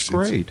 That's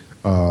great.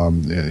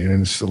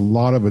 And a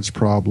lot of its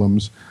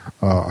problems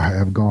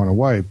have gone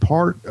away.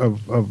 Part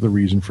of the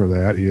reason for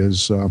that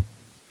is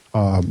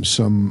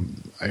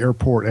some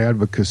airport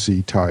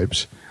advocacy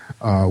types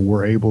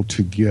were able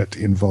to get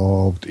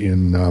involved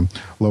in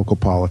local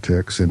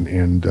politics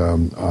and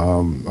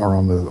are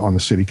on the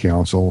city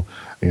council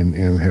and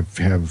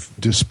have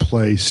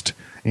displaced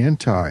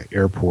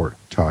anti-airport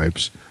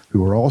types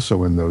who are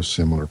also in those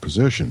similar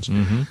positions.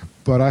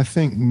 But I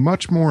think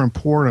much more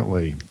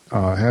importantly,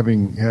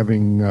 having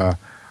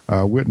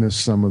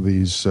witnessed some of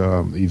these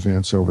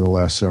events over the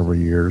last several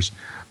years,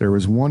 there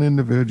was one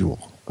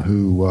individual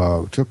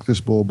who took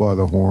this bull by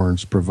the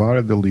horns,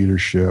 provided the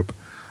leadership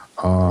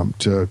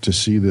to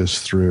see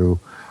this through,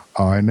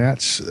 and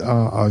that's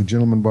a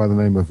gentleman by the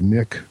name of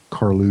Nick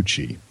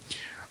Carlucci.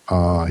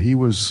 He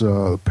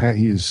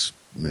is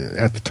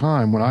at the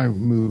time when I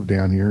moved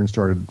down here and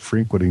started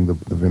frequenting the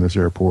Venice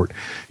airport,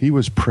 he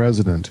was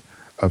president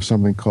of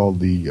something called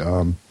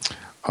the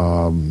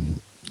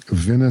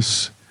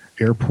Venice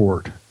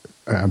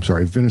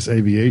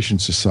Aviation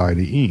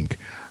Society, Inc.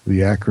 The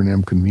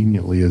acronym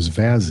conveniently is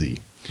VASI.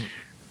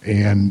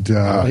 And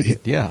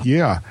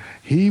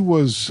he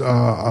was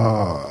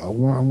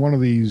one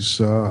of these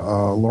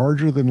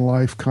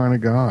larger-than-life kind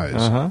of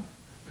guys.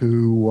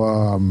 Who,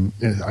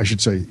 I should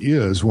say,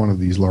 is one of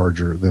these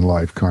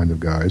larger-than-life kind of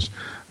guys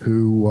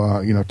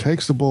who,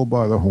 takes the bull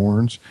by the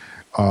horns,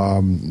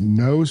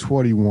 knows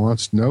what he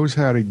wants, knows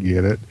how to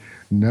get it,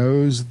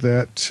 knows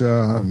that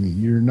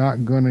you're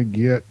not going to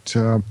get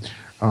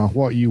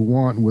what you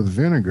want with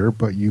vinegar,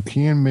 but you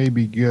can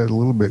maybe get a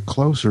little bit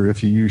closer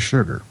if you use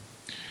sugar.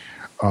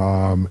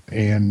 I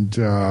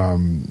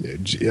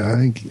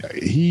think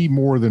he,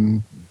 more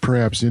than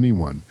perhaps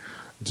anyone,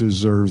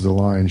 deserves the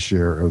lion's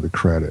share of the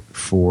credit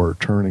for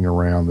turning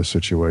around the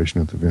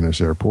situation at the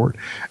Venice airport.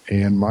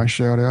 And my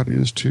shout out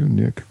is to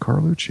Nick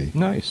Carlucci.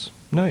 Nice.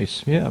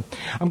 Yeah.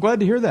 I'm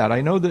glad to hear that.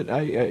 I know that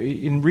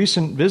in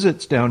recent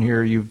visits down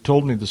here, you've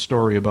told me the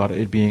story about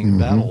it being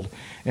embattled.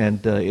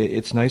 And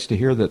it's nice to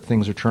hear that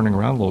things are turning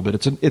around a little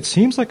bit. It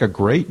seems like a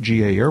great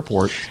GA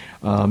airport.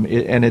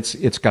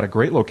 It's got a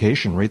great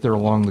location right there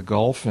along the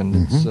Gulf,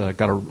 and it's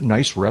got a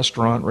nice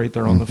restaurant right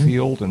there on the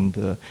field, and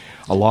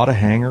a lot of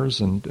hangars,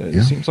 and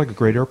it seems like a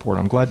great airport.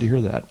 I'm glad to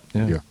hear that.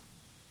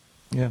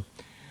 Yeah.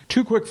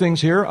 Two quick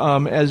things here.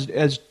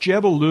 As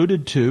Jeb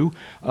alluded to,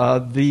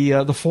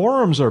 the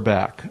forums are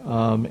back,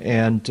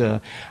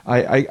 and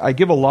I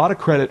give a lot of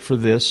credit for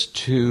this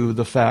to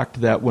the fact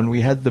that when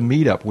we had the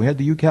meetup, we had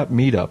the UCAP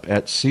meetup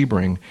at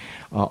Sebring.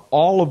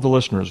 All of the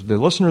listeners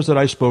that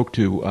I spoke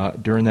to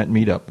during that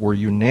meetup were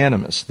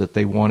unanimous that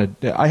they wanted.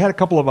 I had a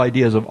couple of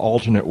ideas of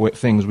alternate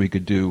things we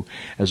could do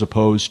as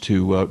opposed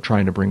to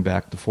trying to bring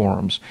back the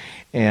forums.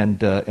 And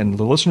the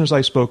listeners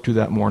I spoke to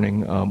that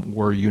morning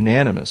were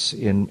unanimous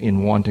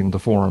in wanting the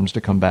forums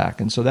to come back.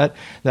 And so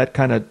that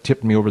kind of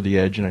tipped me over the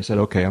edge, and I said,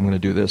 okay, I'm going to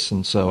do this.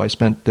 And so I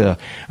spent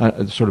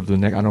sort of I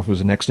don't know if it was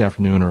the next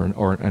afternoon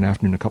or an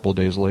afternoon a couple of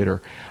days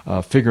later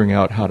figuring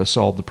out how to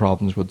solve the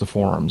problems with the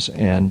forums.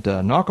 And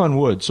knock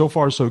on wood, so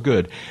far so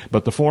good.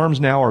 But the forums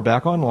now are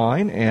back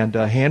online, and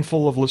a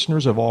handful of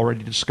listeners have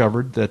already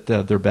discovered that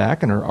they're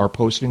back and are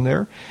posting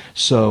there.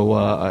 So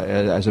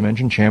as I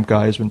mentioned, Champ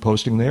Guy has been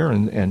posting there,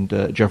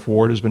 and Jeff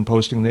Ward has been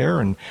posting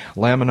there, and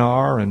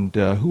Laminar, and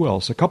who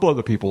else? A couple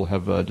other people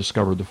have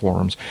discovered the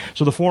forums.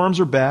 So the forums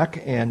are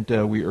back, and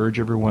we urge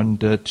everyone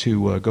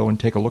to go and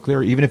take a look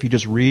there. Even if you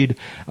just read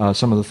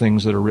some of the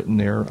things that are written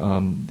there,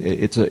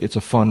 it's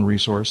a fun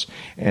resource,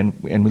 and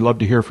we love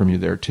to hear from you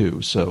there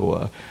too.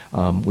 So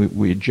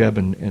we Jeb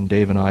and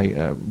Dave and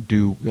I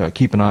do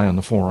keep an eye on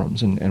the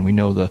forums, and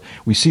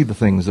we see the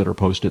things that are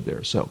posted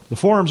there. So the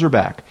forums are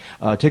back.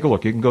 Take a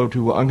look. You can go to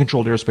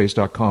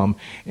uncontrolledairspace.com,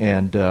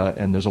 and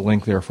there's a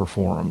link there for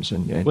forums.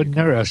 And wasn't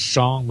there a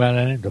song about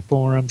it? The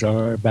forums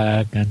are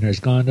back, and there's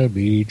gonna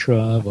be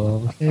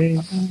trouble.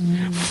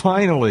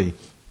 Finally.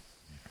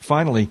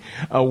 Finally,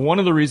 one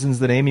of the reasons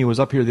that Amy was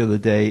up here the other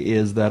day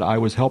is that I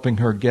was helping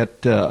her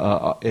get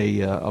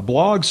a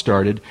blog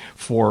started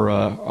for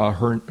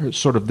her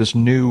sort of this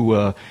new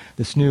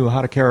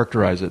how to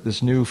characterize it,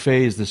 this new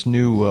phase, this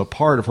new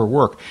part of her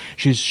work.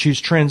 She's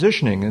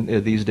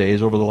transitioning these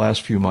days over the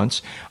last few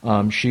months.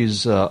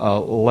 She's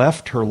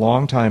left her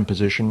longtime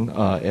position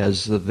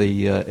as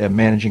the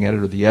managing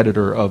editor, the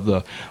editor of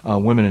the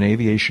Women in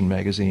Aviation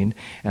magazine.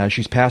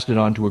 She's passed it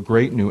on to a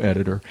great new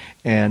editor,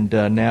 and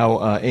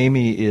now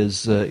Amy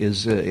is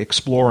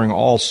exploring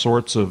all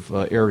sorts of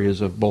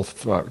areas of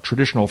both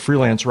traditional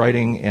freelance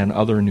writing and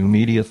other new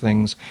media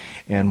things.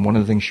 And one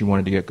of the things she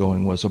wanted to get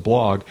going was a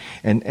blog,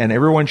 and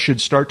everyone should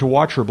start to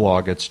watch her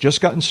blog. It's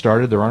just gotten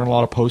started. There aren't a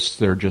lot of posts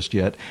there just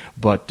yet,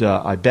 but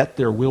I bet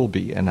there will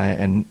be.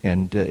 And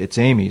it's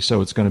Amy,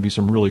 so it's going to be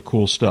some really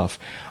cool stuff.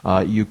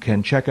 You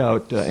can check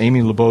out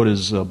Amy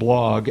Laboda's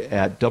blog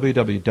at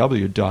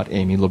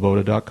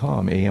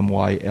www.amylaboda.com.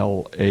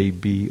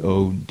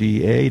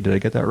 AMYLABODA. Did I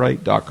get that right?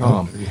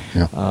 .com.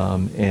 Yeah.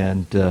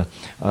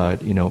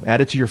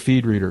 Add it to your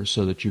feed reader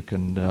so that you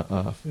can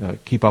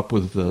keep up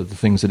with the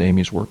things that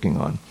Amy's working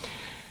on.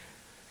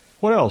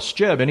 What else?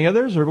 Jeb, any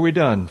others, or are we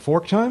done?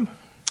 Fork time?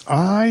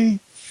 I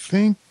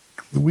think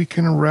we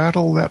can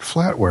rattle that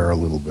flatware a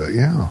little bit,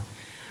 yeah.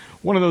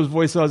 One of those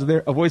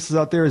voices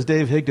out there is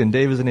Dave Higdon.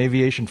 Dave is an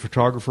aviation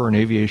photographer and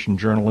aviation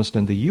journalist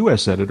and the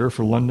U.S. editor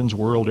for London's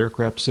World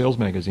Aircraft Sales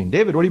magazine.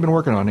 David, what have you been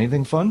working on?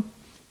 Anything fun?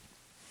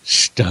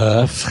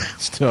 Stuff.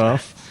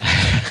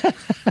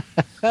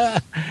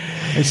 I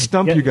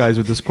stump you guys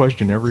with this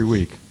question every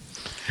week.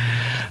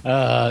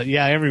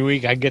 Every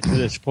week I get to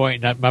this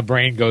point and my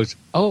brain goes,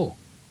 oh,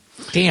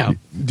 damn.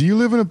 Do you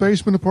live in a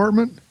basement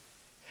apartment?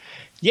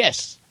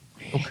 Yes.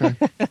 Okay.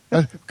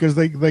 Because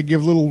they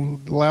give little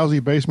lousy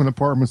basement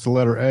apartments the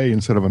letter A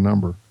instead of a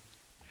number.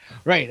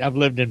 Right. I've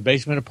lived in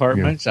basement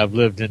apartments. Yeah. I've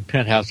lived in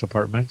penthouse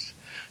apartments.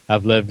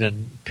 I've lived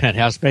in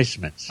penthouse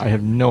basements. I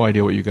have no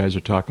idea what you guys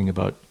are talking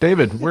about.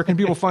 David, where can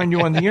people find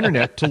you on the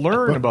internet to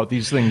learn about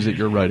these things that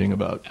you're writing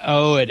about?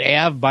 Oh, at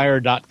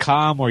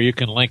avbuyer.com, where you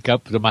can link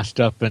up to my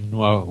stuff in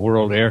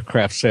World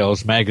Aircraft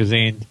Sales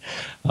magazine.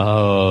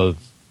 You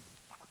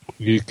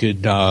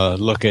could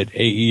look at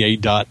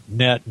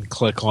AEA.net and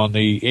click on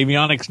the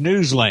avionics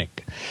news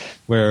link,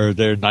 where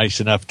they're nice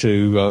enough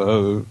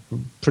to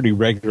pretty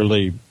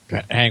regularly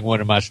hang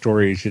one of my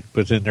stories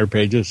within their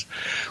pages,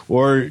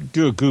 or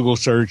do a Google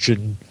search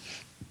and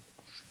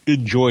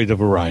enjoy the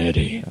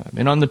variety.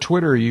 And on the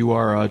Twitter, you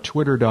are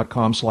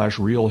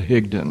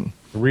twitter.com/realhigdon.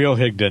 Real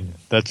Higdon.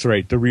 That's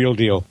right. The real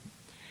deal.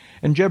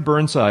 And Jeb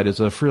Burnside is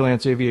a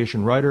freelance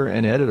aviation writer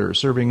and editor,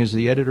 serving as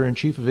the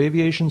editor-in-chief of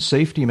Aviation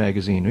Safety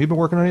magazine. Have you been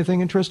working on anything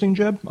interesting,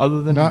 Jeb,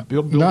 other than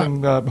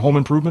building home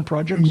improvement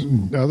projects?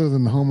 Other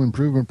than the home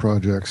improvement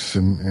projects,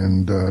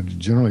 and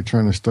generally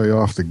trying to stay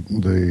off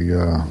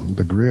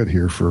the grid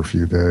here for a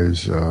few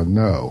days.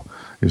 No,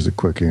 is the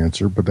quick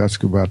answer, but that's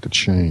about to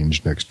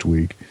change next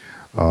week.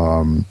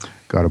 Got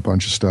a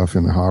bunch of stuff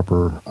in the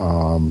hopper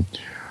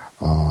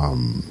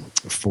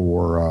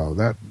for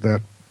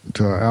that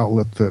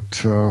outlet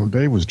that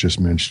Dave was just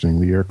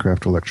mentioning, the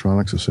Aircraft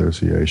Electronics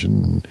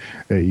Association,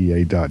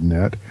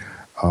 AEA.net.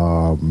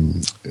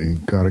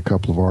 Got a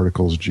couple of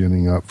articles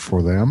ginning up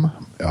for them.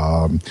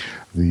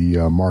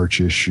 The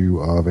March issue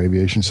of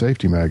Aviation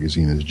Safety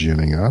magazine is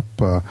ginning up.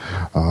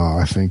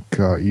 I think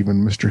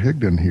even Mr.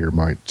 Higdon here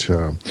might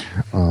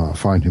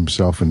find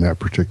himself in that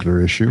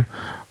particular issue.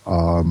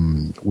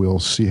 We'll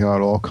see how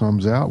it all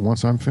comes out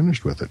once I'm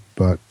finished with it.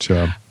 But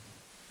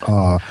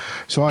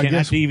so I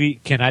guess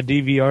can I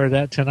DVR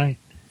that tonight?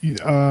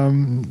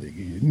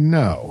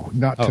 No,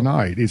 not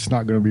tonight. It's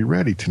not going to be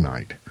ready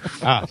tonight.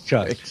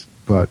 Shucks.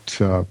 But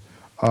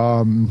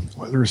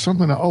there's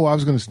something. I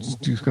was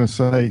just going to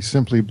say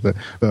simply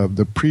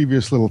the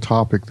previous little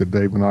topic that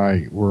Dave and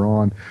I were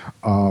on.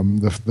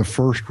 The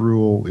first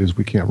rule is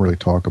we can't really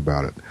talk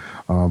about it.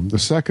 The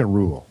second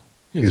rule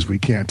is we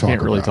can't talk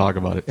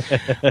about it.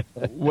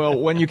 Well,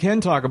 when you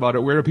can talk about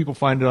it, where do people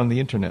find it on the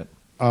internet?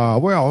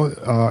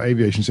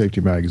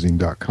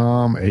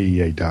 Aviationsafetymagazine.com,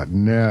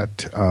 AEA.net,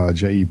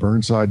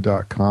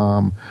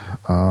 JEBurnside.com,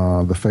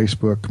 the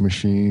Facebook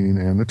machine,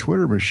 and the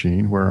Twitter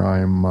machine, where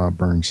I'm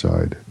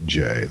Burnside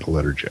J, the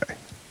letter J.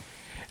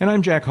 And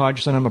I'm Jack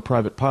Hodgson. I'm a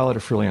private pilot, a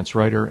freelance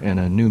writer,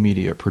 and a new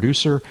media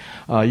producer.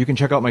 You can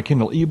check out my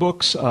Kindle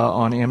ebooks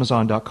on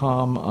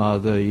Amazon.com.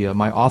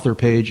 My author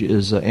page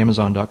is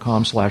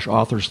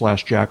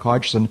Amazon.com/author/Jack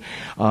Hodgson.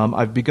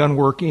 I've begun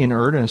work in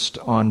earnest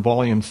on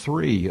Volume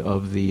 3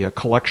 of the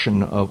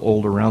collection of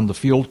old Around the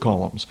Field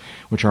columns,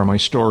 which are my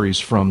stories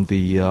from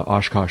the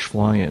Oshkosh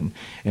fly-in.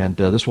 And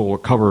this will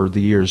cover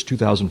the years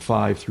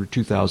 2005 through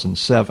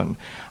 2007.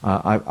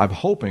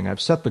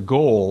 I've set the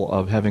goal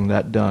of having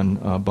that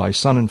done by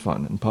Sun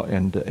Sun & Fun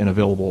and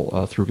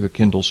available through the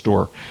Kindle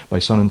store by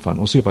Sun & Fun.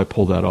 We'll see if I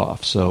pull that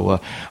off. So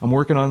I'm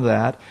working on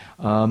that.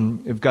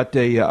 I've got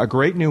a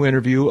great new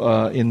interview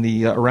in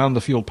the Around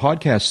the Field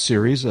podcast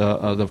series,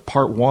 the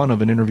part one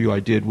of an interview I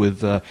did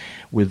with CFI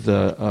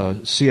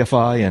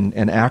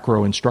and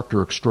ACRO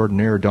instructor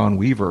extraordinaire Don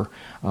Weaver,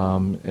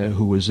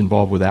 who was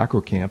involved with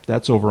ACROCamp.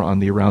 That's over on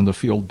the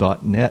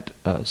AroundTheField.net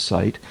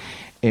site.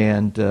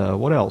 And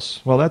what else?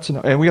 Well,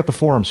 and we got the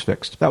forums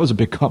fixed. That was a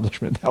big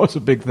accomplishment. That was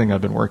a big thing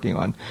I've been working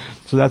on.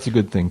 So that's a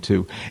good thing,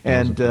 too.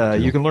 And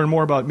you can learn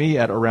more about me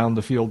at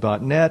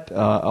AroundTheField.net,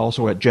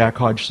 also at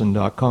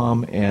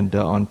JackHodgson.com, and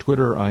on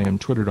Twitter, I am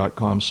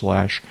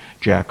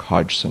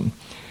Twitter.com/JackHodgson.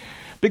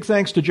 Big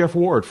thanks to Jeff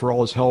Ward for all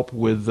his help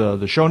with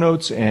the show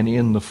notes and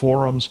in the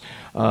forums.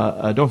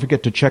 Don't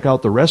forget to check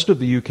out the rest of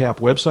the UCAP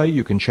website.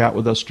 You can chat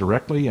with us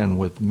directly and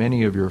with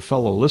many of your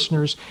fellow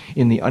listeners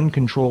in the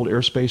Uncontrolled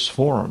Airspace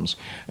forums.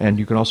 And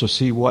you can also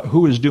see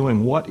who is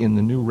doing what in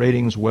the new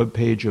ratings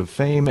webpage of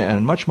fame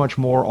and much, much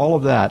more. All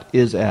of that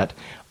is at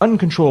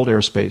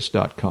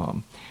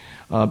uncontrolledairspace.com.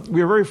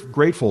 We are very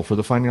grateful for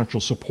the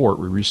financial support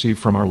we receive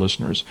from our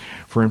listeners.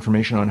 For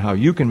information on how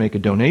you can make a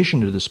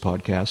donation to this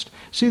podcast,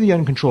 see the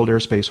Uncontrolled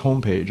Airspace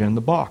homepage and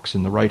the box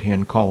in the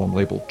right-hand column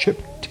labeled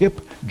Tip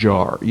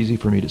Jar. Easy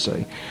for me to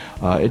say.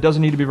 It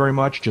doesn't need to be very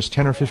much. Just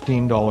 $10 or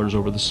 $15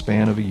 over the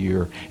span of a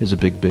year is a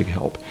big, big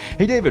help.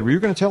 Hey, David, were you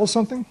going to tell us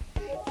something?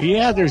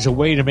 Yeah, there's a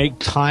way to make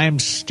time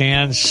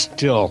stand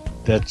still.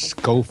 That's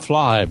go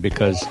fly,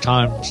 because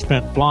time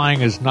spent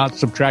flying is not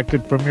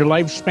subtracted from your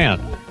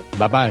lifespan.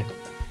 Bye-bye.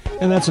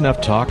 And that's enough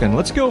talking.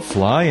 Let's go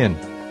flying.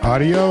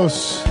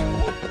 Adios.